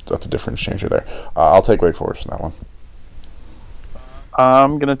 like that's a different changer there. I'll take Wake Forest in that one.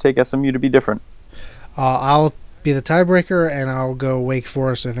 I'm going to take SMU to be different. I'll be the tiebreaker, and I'll go Wake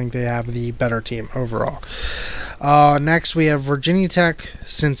Forest. I think they have the better team overall. Next, we have Virginia Tech,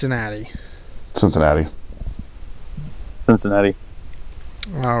 Cincinnati. Cincinnati.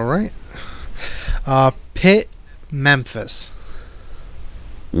 All right. Pitt, Memphis.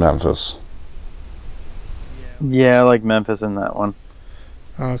 Memphis. Yeah, I like Memphis in that one.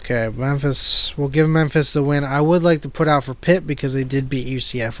 Okay, Memphis. We'll give Memphis the win. I would like to put out for Pitt because they did beat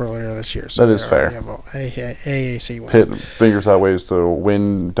UCF earlier this year. So that is fair. AAC win. Pitt figures out ways to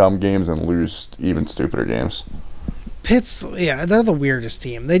win dumb games and lose even stupider games. Pitt's, yeah, they're the weirdest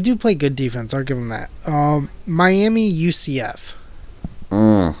team. They do play good defense. I'll give them that. Miami, UCF.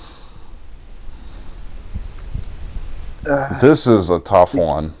 This is a tough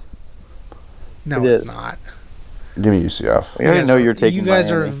one. No, it's not. Give me UCF. I didn't know you're taking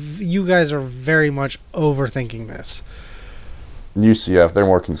Miami. Miami. You guys are very much overthinking this. UCF, they're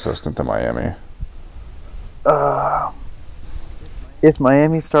more consistent than Miami. If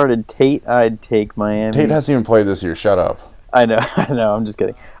Miami started Tate, I'd take Miami. Tate hasn't even played this year. Shut up. I know. I'm just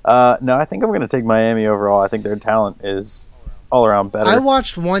kidding. No, I think I'm going to take Miami overall. I think their talent is all around better. I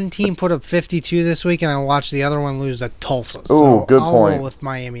watched one team put up 52 this week, and I watched the other one lose to Tulsa. Ooh, good I'll point. roll with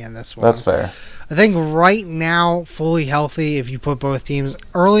Miami on this one. That's fair. I think right now, fully healthy, if you put both teams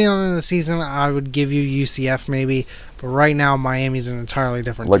early on in the season, I would give you UCF maybe. But right now, Miami's an entirely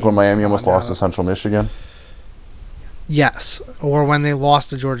different team. Like when Miami almost lost to Central Michigan? Yes, or when they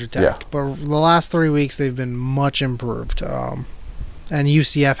lost to Georgia Tech. Yeah. But the last 3 weeks, they've been much improved. And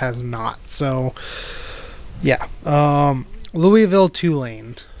UCF has not. So, yeah. Louisville,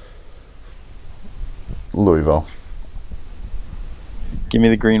 Tulane. Louisville. Give me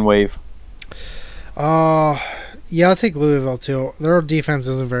the green wave. Yeah, I'll take Louisville too. Their defense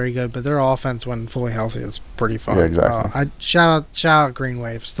isn't very good, but their offense, when fully healthy, is pretty fun. Yeah, exactly. I shout out Green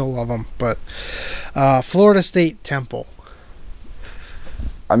Wave. Still love them, but Florida State, Temple.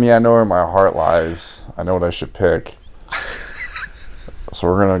 I mean, I know where my heart lies. I know what I should pick. So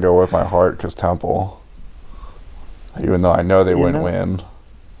we're gonna go with my heart because Temple. Even though I know they wouldn't win.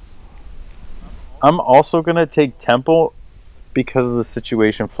 I'm also gonna take Temple, because of the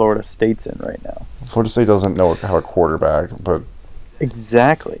situation Florida State's in right now. Florida State doesn't know how a quarterback, but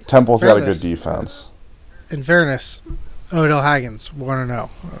Exactly. Temple's got a good Fairness. defense. In fairness, Odell Haggins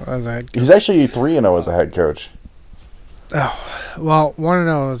 1-0 as a head coach. He's actually 3-0 as a head coach. Well,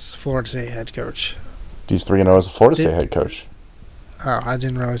 1-0 as Florida State head coach. He's 3-0 as a Florida Did- State head coach. Oh, I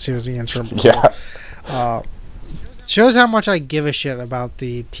didn't realize he was the interim. Yeah. Shows how much I give a shit about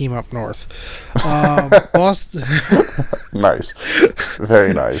the team up north. Boston, Nice.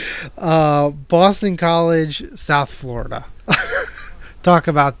 Very nice. Boston College, South Florida. Talk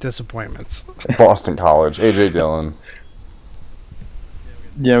about disappointments. Boston College. A.J. Dillon.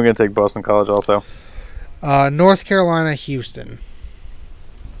 Yeah, I'm going to take Boston College also. North Carolina, Houston.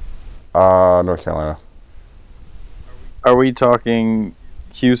 North Carolina. Are we talking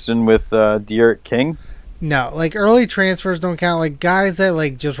Houston with De'Aaron King? No, like early transfers don't count. Like guys that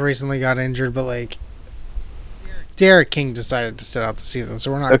like just recently got injured, but like Derek King decided to sit out the season,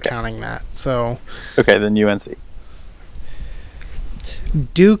 so we're not Okay. counting that. So Okay, then UNC.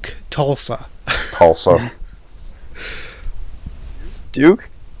 Duke, Tulsa. Tulsa. Duke?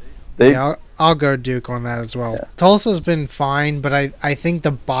 They Yeah, I'll go Duke on that as well. Yeah. Tulsa's been fine, but I think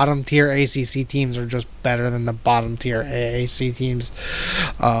the bottom tier ACC teams are just better than the bottom tier AAC teams.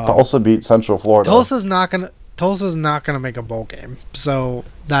 Tulsa beat Central Florida. Tulsa's not gonna make a bowl game, so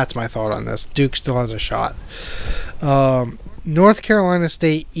that's my thought on this. Duke still has a shot. North Carolina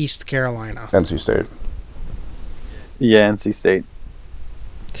State, East Carolina. NC State. Yeah, NC State.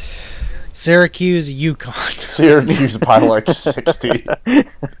 Syracuse, UConn. Syracuse by like 60.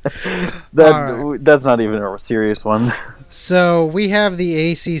 That's not even a serious one. So we have the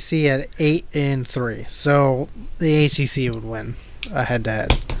ACC at 8-3. So the ACC would win a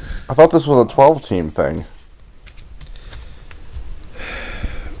head-to-head. I thought this was a 12-team thing.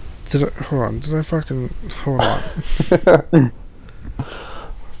 Hold on.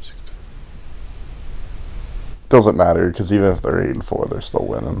 Doesn't matter because even if they're 8-4, they're still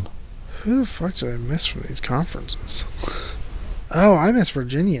winning. Who the fuck did I miss from these conferences? Oh, I missed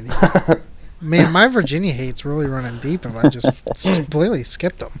Virginia. Man, my Virginia hate's really running deep, and I just completely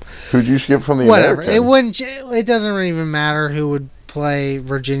skipped them. Who'd you skip from the Whatever. American? It doesn't even matter who would play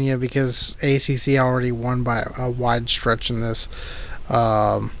Virginia because ACC already won by a wide stretch in this.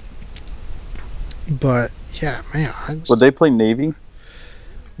 But yeah, man, Would they play Navy?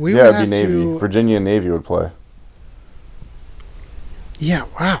 we Yeah, would it'd be have Navy. to- Virginia and Navy would play. Yeah,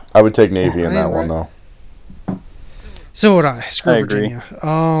 wow. I would take Navy in Yeah, that one, right. though. So would I. Screw I agree.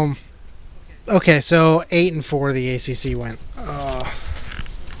 Virginia. Okay, so 8-4 the ACC went.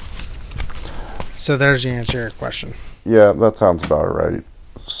 So there's the answer to your question. Yeah, that sounds about right.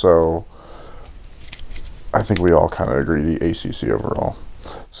 So, I think we all kind of agree the ACC overall.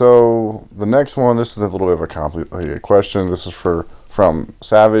 So, the next one, this is a little bit of a complicated question. This is from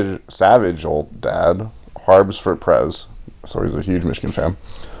Savage Old Dad, Harbs for Prez. So, he's a huge Michigan fan.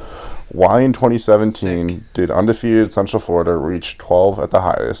 Why in 2017 did undefeated Central Florida reach 12 at the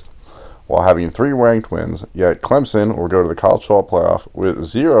highest while having 3 ranked wins, yet Clemson will go to the college football playoff with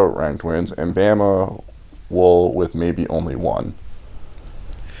 0 ranked wins and Bama will with maybe only 1?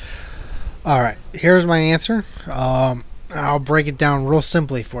 All right, here's my answer. I'll break it down real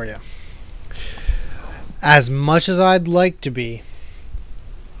simply for you. As much as I'd like to be,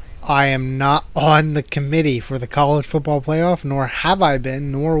 I am not on the committee for the college football playoff, nor have I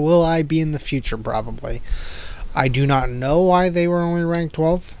been, nor will I be in the future, probably. I do not know why they were only ranked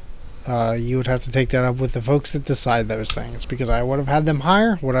 12th. You would have to take that up with the folks that decide those things, because I would have had them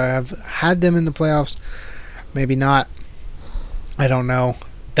higher. Would I have had them in the playoffs? Maybe not. I don't know.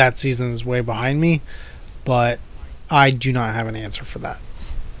 That season is way behind me, but I do not have an answer for that.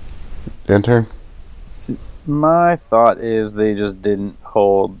 Intern? My thought is they just didn't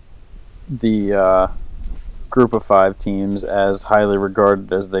hold the group of 5 teams as highly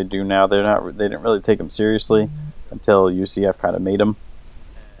regarded as they do now. They didn't really take them seriously until UCF kind of made them,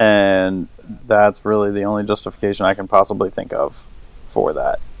 and that's really the only justification I can possibly think of for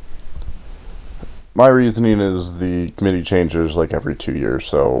that. My reasoning is the committee changes like every 2 years,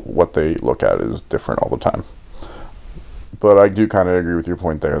 so what they look at is different all the time. But I do kind of agree with your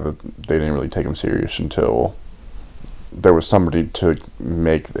point there that they didn't really take them serious until there was somebody to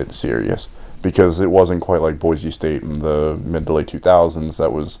make it serious, because it wasn't quite like Boise State in the mid to late 2000s.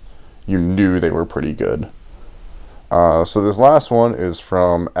 That was, you knew they were pretty good. So this last one is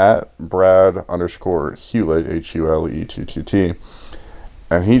from @Brad_Hewlett, HULETTT,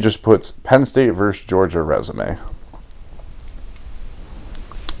 and he just puts Penn State versus Georgia resume.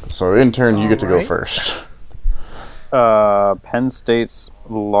 So intern, you get to go Alright. first. Penn State's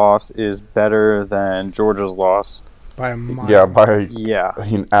loss is better than Georgia's loss by a mile. Yeah, by Yeah.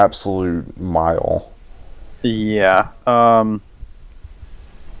 an absolute mile. Yeah. I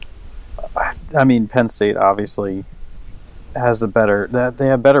mean, Penn State obviously has the better. They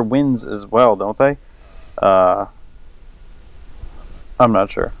have better wins as well, don't they? I'm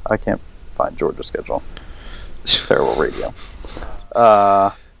not sure. I can't find Georgia's schedule. Terrible radio.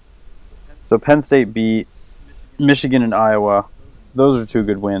 So Penn State beat Michigan and Iowa. Those are two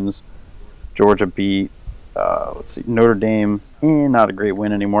good wins. Georgia beat, let's see, Notre Dame. Not a great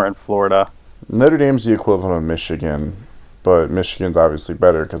win anymore. And Florida. Notre Dame's the equivalent of Michigan, but Michigan's obviously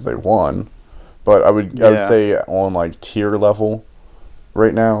better because they won. But I would say on like tier level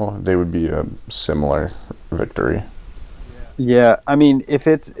right now, they would be a similar victory. Yeah, I mean, if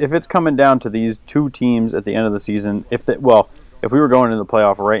it's coming down to these two teams at the end of the season, if we were going into the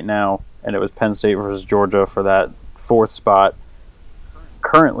playoff right now and it was Penn State versus Georgia for that fourth spot,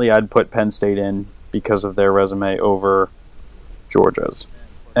 currently I'd put Penn State in because of their resume over Georgia's.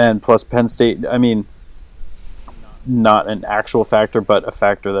 And plus Penn State, I mean, not an actual factor, but a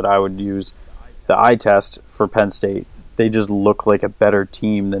factor that I would use, the eye test for Penn State. They just look like a better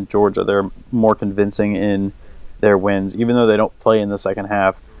team than Georgia. They're more convincing in their wins, even though they don't play in the second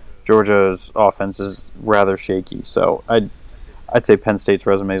half. Georgia's offense is rather shaky, so I'd say Penn State's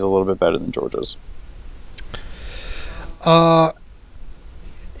resume is a little bit better than Georgia's.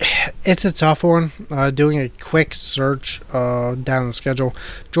 It's a tough one. Doing a quick search down the schedule,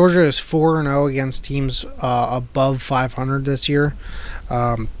 Georgia is 4-0 against teams above 500 this year.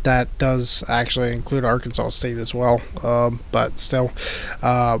 That does actually include Arkansas State as well, but still,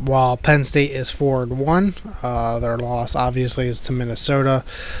 while Penn State is 4-1, their loss obviously is to Minnesota.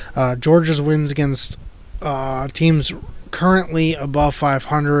 Georgia's wins against teams currently above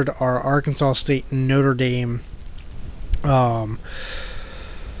 500 are Arkansas State and Notre Dame,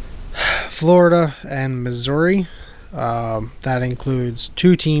 Florida, and Missouri. That includes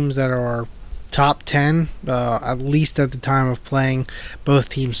two teams that are top 10, at least at the time of playing. Both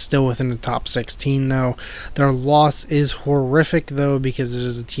teams still within the top 16, though. Their loss is horrific, though, because it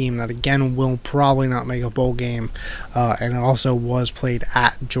is a team that, again, will probably not make a bowl game, and it also was played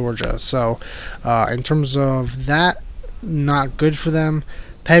at Georgia. So, in terms of that, not good for them.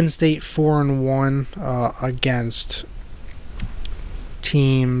 Penn State 4-1 against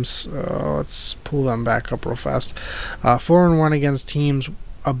teams. Let's pull them back up real fast. 4-1 against teams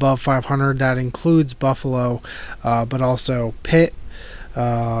above 500. That includes Buffalo, but also Pitt,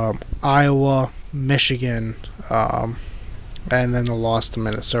 Iowa, Michigan, and then the loss to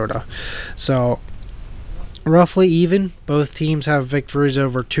Minnesota. So roughly even. Both teams have victories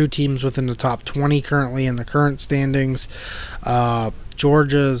over two teams within the top 20 currently in the current standings.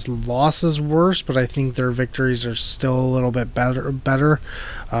 Georgia's loss is worse, but I think their victories are still a little bit better,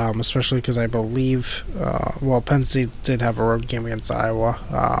 especially because I believe, Penn State did have a road game against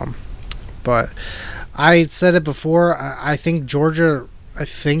Iowa. But I said it before, I think Georgia,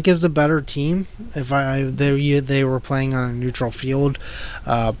 is the better team if they were playing on a neutral field,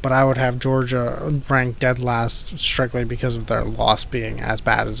 but I would have Georgia ranked dead last strictly because of their loss being as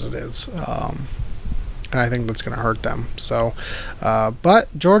bad as it is. And I think that's going to hurt them. So, but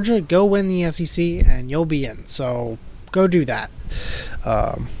Georgia, go win the SEC and you'll be in. So go do that.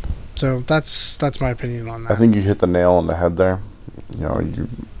 So that's my opinion on that. I think you hit the nail on the head there. You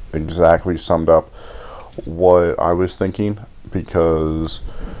exactly summed up what I was thinking, because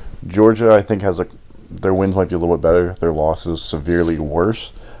Georgia, I think, their wins might be a little bit better, their losses severely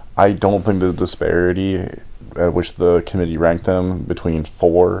worse. I don't think the disparity at which the committee ranked them between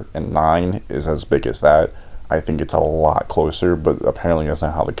 4 and 9 is as big as that. I think it's a lot closer, but apparently that's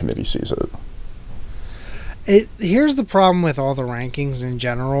not how the committee sees it. Here's the problem with all the rankings in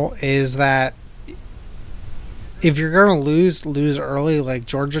general is that if you're going to lose early like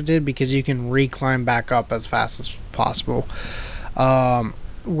Georgia did, because you can reclimb back up as fast as possible.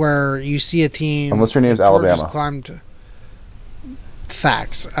 Where you see a team, unless your name's Georgia's Alabama, climbed.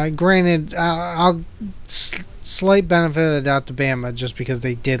 Facts. Granted, I'll slight benefit of the doubt to Bama just because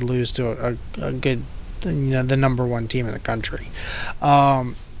they did lose to a good, the number one team in the country.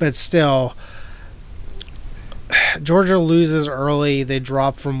 But still, Georgia loses early. They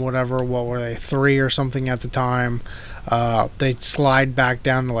drop from what were they, 3 or something at the time. They slide back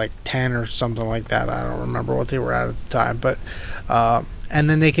down to like 10 or something like that. I don't remember what they were at the time, but and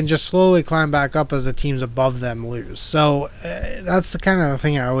then they can just slowly climb back up as the teams above them lose. So that's the kind of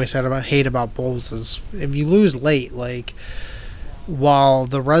thing I always hate about bowls is if you lose late, like while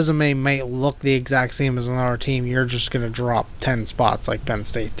the resume may look the exact same as another team, you're just going to drop 10 spots like Penn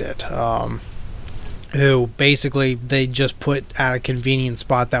State did. who basically they just put at a convenient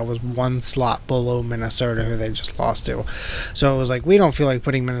spot that was one slot below Minnesota, who they just lost to. So it was like, we don't feel like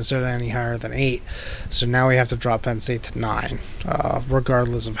putting Minnesota any higher than 8. So now we have to drop Penn State to 9,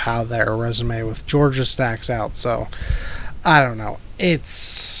 regardless of how their resume with Georgia stacks out. So I don't know.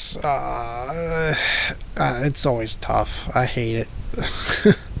 It's always tough. I hate it.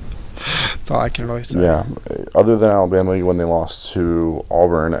 That's all I can really say. Yeah, other than Alabama when they lost to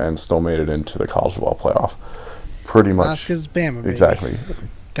Auburn and still made it into the college football playoff, pretty much. That's because Bama, baby. Exactly.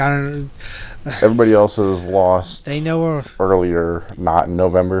 Got Everybody else has lost. They know where earlier, not in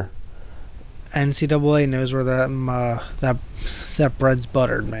November. NCAA knows where that bread's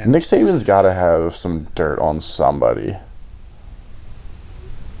buttered, man. Nick Saban's got to have some dirt on somebody.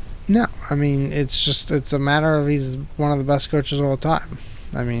 No, I mean it's a matter of he's one of the best coaches of all time.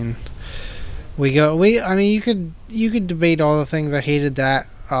 I mean, you could debate all the things. I hated that.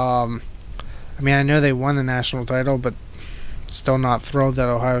 I mean, I know they won the national title, but still not thrilled that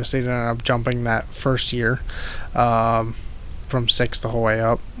Ohio State ended up jumping that first year from 6 the whole way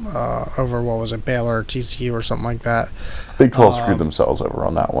up over, what was it, Baylor or TCU or something like that. Big 12 screwed themselves over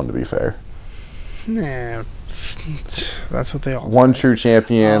on that one, to be fair. Nah, that's what they all One say. true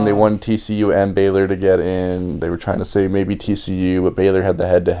champion. They won TCU and Baylor to get in. They were trying to say maybe TCU, but Baylor had the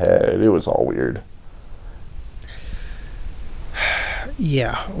head-to-head. It was all weird.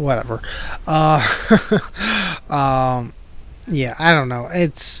 Yeah, whatever. Yeah, I don't know.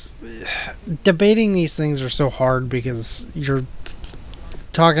 It's debating these things are so hard because you're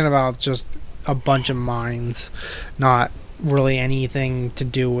talking about just a bunch of minds, not really anything to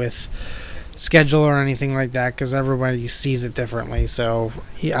do with schedule or anything like that, because everybody sees it differently. So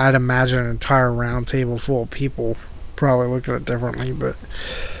I'd imagine an entire round table full of people probably look at it differently, but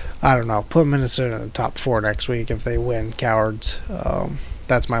I don't know. Put Minnesota in the top 4 next week if they win, cowards.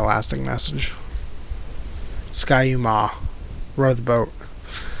 That's my lasting message. Sky Ma, row the boat.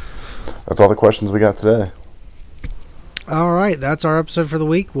 That's all the questions we got today. All right, that's our episode for the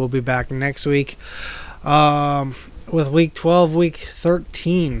week. We'll be back next week with week 12, week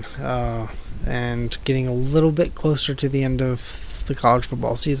 13, and getting a little bit closer to the end of the college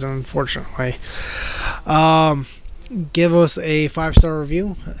football season, unfortunately. Give us a 5-star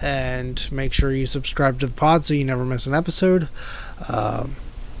review and make sure you subscribe to the pod so you never miss an episode.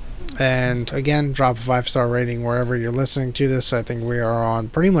 And again, drop a 5-star rating wherever you're listening to this. I think we are on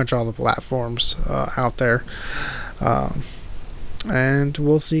pretty much all the platforms out there. And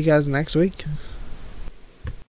we'll see you guys next week.